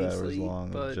 2 obviously, hours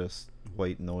long but- of just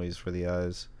white noise for the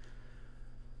eyes.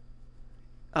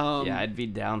 Yeah, I'd be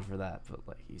down for that, but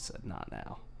like you said, not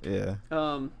now. Yeah.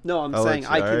 No, I'm I'll let saying you-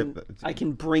 I all can. right, I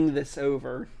can bring this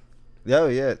over. Oh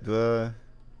yeah.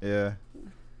 Yeah.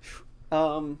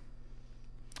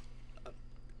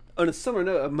 On a similar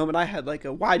note, a moment I had like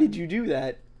a why did you do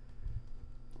that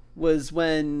was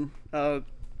when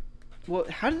well,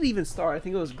 how did it even start? I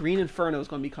think it was Green Inferno was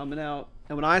going to be coming out,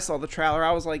 and when I saw the trailer,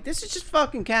 I was like, this is just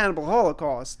fucking Cannibal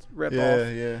Holocaust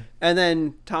ripoff. Yeah. And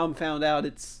then Tom found out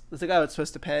it's like, oh, it's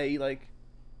supposed to pay, like,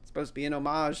 it's supposed to be an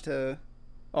homage to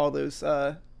all those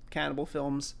cannibal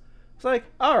films. It's like,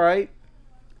 all right.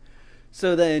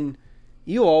 So then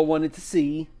you all wanted to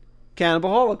see Cannibal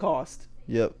Holocaust.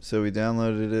 Yep. So we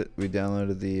downloaded it. We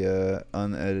downloaded the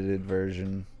unedited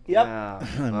version. Yep.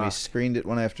 And we screened it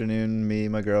one afternoon. Me,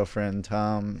 my girlfriend,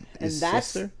 Tom, his And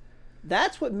sister.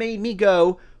 that's what made me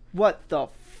go, what the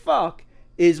fuck,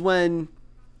 is when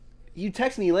you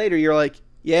text me later, you're like,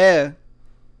 yeah,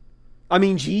 I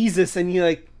mean, Jesus, and you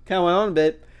like kind of went on a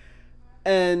bit.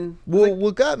 And Well,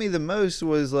 what got me the most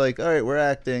was like, all right, we're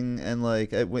acting, and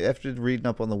like after reading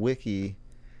up on the wiki,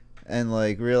 and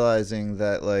like realizing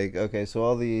that like, okay, so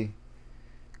all the,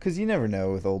 because you never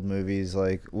know with old movies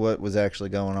like what was actually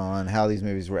going on, how these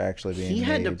movies were actually being he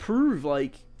had to made. prove,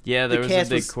 like, Yeah, The there was a cast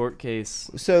big was- court case.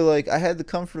 So like I had the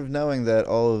comfort of knowing that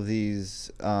all of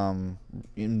these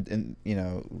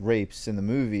rapes in the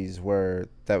movies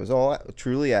that was all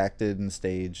truly acted and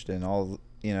staged, and all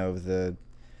the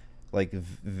like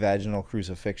vaginal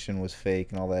crucifixion was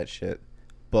fake and all that shit.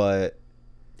 But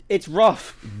It's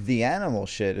rough. The animal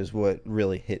shit is what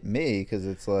really hit me because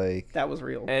it's like That was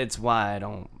real. It's why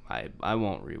I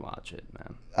won't rewatch it,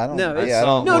 man. I don't. No, yeah, it's- I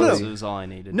don't. no, really- no. It was all I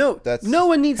needed. No, That's no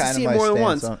one needs to kind of see it my more than stance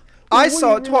once. on- I What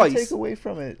saw do it you really twice. Take away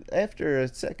from it after a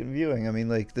second viewing. I mean,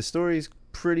 like the story's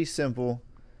pretty simple.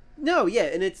 No, yeah,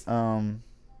 and Um,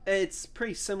 it's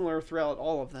pretty similar throughout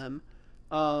all of them.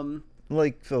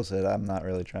 Like Phil said, I'm not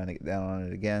really trying to get down on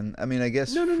it again. I mean, I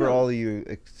guess No, for no. all of you,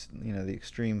 the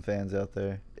extreme fans out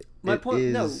there, My it point.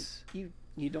 No, is-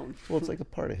 you don't. Well, it's like a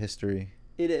part of history.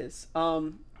 It is.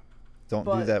 Don't do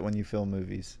But- that when you film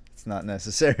movies. It's not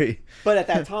necessary. But at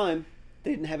that time,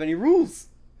 they didn't have any rules,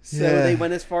 so Yeah. they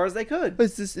went as far as they could.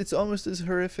 But it's almost as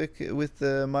horrific with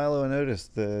the Milo and Otis,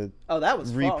 the Oh, that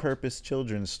was fucked. repurposed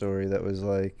children's story that was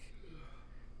like,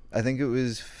 I think it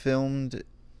was filmed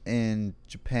in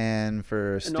Japan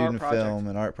for a art student project. film,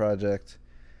 an art project.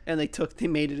 And they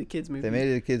made it a kids movie. They made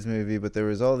it a kids movie, but there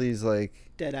was all these like,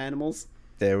 Dead animals.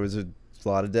 there was a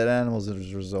lot of dead animals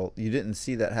as a result. You didn't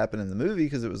see that happen in the movie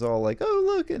because it was all like, oh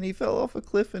look, and he fell off a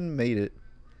cliff and made it.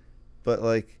 But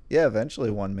like, yeah, eventually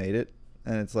one made it,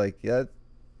 and it's like, yeah,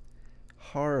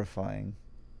 horrifying.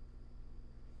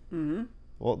 Mm-hmm.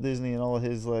 Walt Disney and all of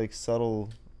his like subtle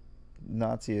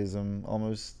Nazism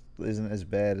almost isn't as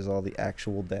bad as all the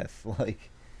actual death. Like,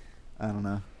 I don't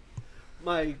know.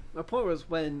 My point was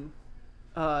when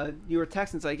you were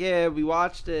texting, it's like, yeah, we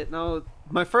watched it. And I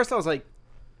was like,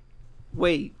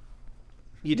 wait,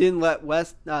 you didn't let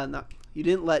you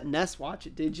didn't let Ness watch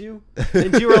it, did you?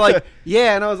 And you were like,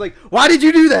 yeah. And I was like, why did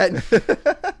you do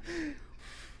that?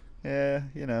 Yeah,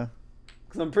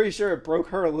 Because I'm pretty sure it broke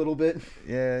her a little bit.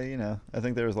 yeah, I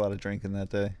think there was a lot of drinking that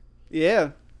day.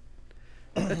 Yeah.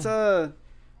 It's like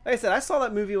I said, I saw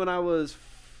that movie when I was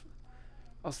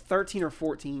 13 or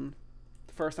 14.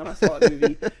 The first time I saw that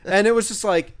movie. And it was just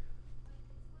like,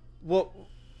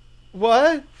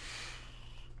 what?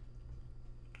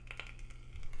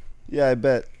 Yeah, I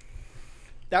bet.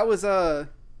 That was a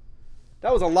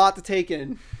lot to take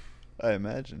in. I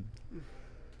imagine.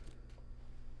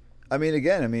 I mean,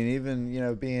 again,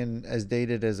 even being as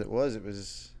dated as it was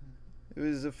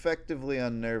effectively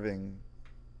unnerving.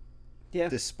 Yeah.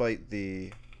 Despite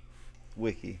the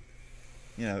wiki,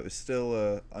 it was still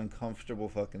a uncomfortable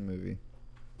fucking movie.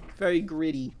 Very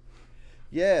gritty.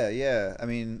 Yeah. I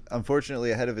mean,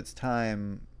 unfortunately, ahead of its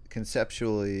time,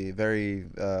 conceptually, very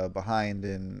behind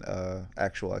in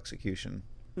actual execution.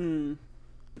 Mm.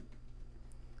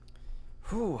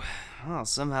 Whew. Well,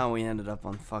 somehow we ended up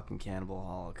on fucking Cannibal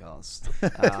Holocaust.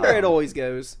 Where it always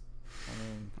goes.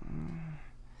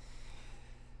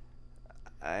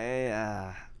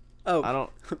 I Oh,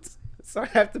 don't. sorry,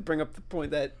 I have to bring up the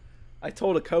point that I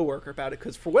told a coworker about it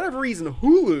because for whatever reason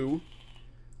Hulu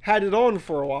had it on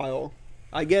for a while.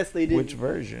 I guess they didn't. Which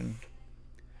version?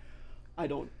 I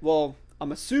don't. Well,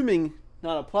 I'm assuming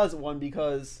not a pleasant one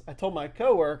because I told my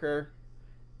coworker,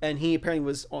 and he apparently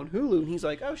was on Hulu, and he's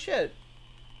like, "Oh shit,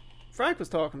 Frank was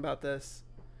talking about this,"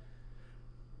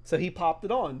 so he popped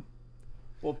it on.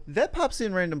 Well, That pops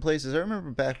in random places. I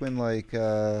remember back when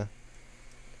what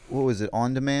was it?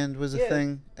 On Demand was a Yeah.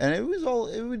 thing, and it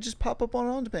would just pop up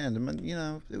on Demand.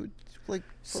 It would like.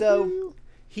 So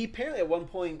he apparently at one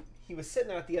point he was sitting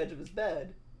there at the edge of his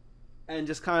bed, and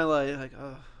just kind of like,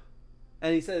 oh.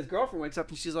 And he said his girlfriend wakes up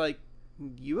and she's like,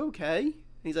 "You okay?" And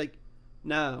he's like,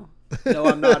 No,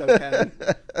 I'm not okay."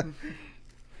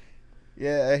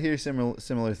 Yeah, I hear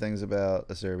similar things about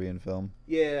a Serbian film.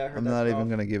 Yeah, I heard I'm that's not even rough.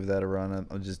 gonna give that a run.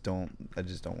 I just don't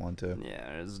want to.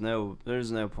 Yeah,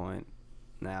 there's no point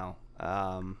now.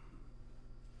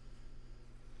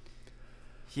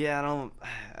 Yeah,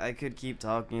 I could keep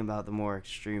talking about the more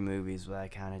extreme movies, but I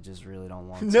kind of just really don't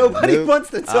want to. Nobody Nope. wants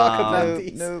to talk about Nope,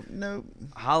 these. nope.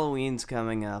 Halloween's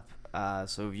coming up,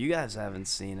 so if you guys haven't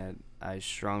seen it, I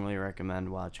strongly recommend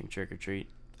watching Trick or Treat.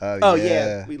 Oh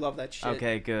yeah, we love that shit.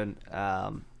 Okay, good.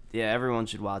 Yeah, everyone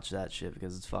should watch that shit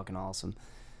because it's fucking awesome.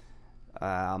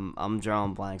 I'm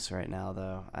drawing blanks right now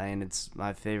though. It's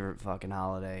my favorite fucking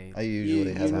holiday. I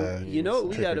usually have a you know what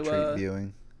we trick or gotta, treat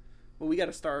viewing. Well, we got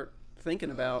to start thinking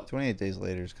about. 28 Days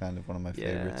Later is kind of one of my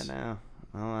favorites. Yeah, I know.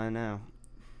 Oh, I know.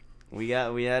 We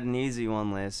had an easy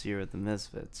one last year with the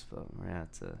Misfits, but we're gonna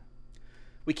have to.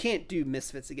 We can't do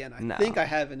Misfits again. I No. think I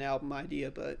have an album idea,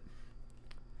 but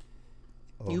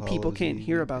Oh, you people Hallows can't Eve,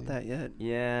 hear about baby. that yet.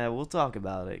 Yeah, we'll talk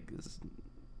about it because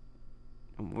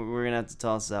we're gonna have to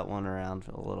toss that one around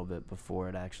for a little bit before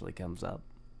it actually comes up.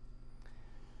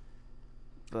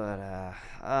 But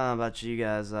about you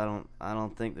guys, I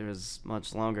don't think there's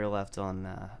much longer left on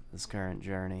this current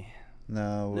journey.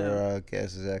 No, No. our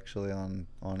gas is actually on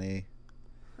E.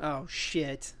 Oh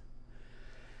shit!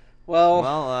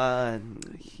 Well,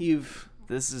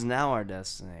 this is now our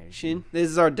destination. This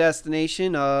is our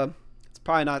destination. It's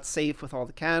probably not safe with all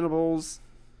the cannibals.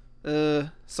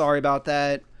 Sorry about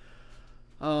that.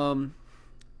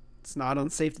 It's not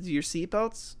unsafe to do your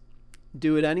seatbelts.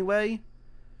 Do it anyway.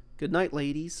 Good night,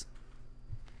 ladies.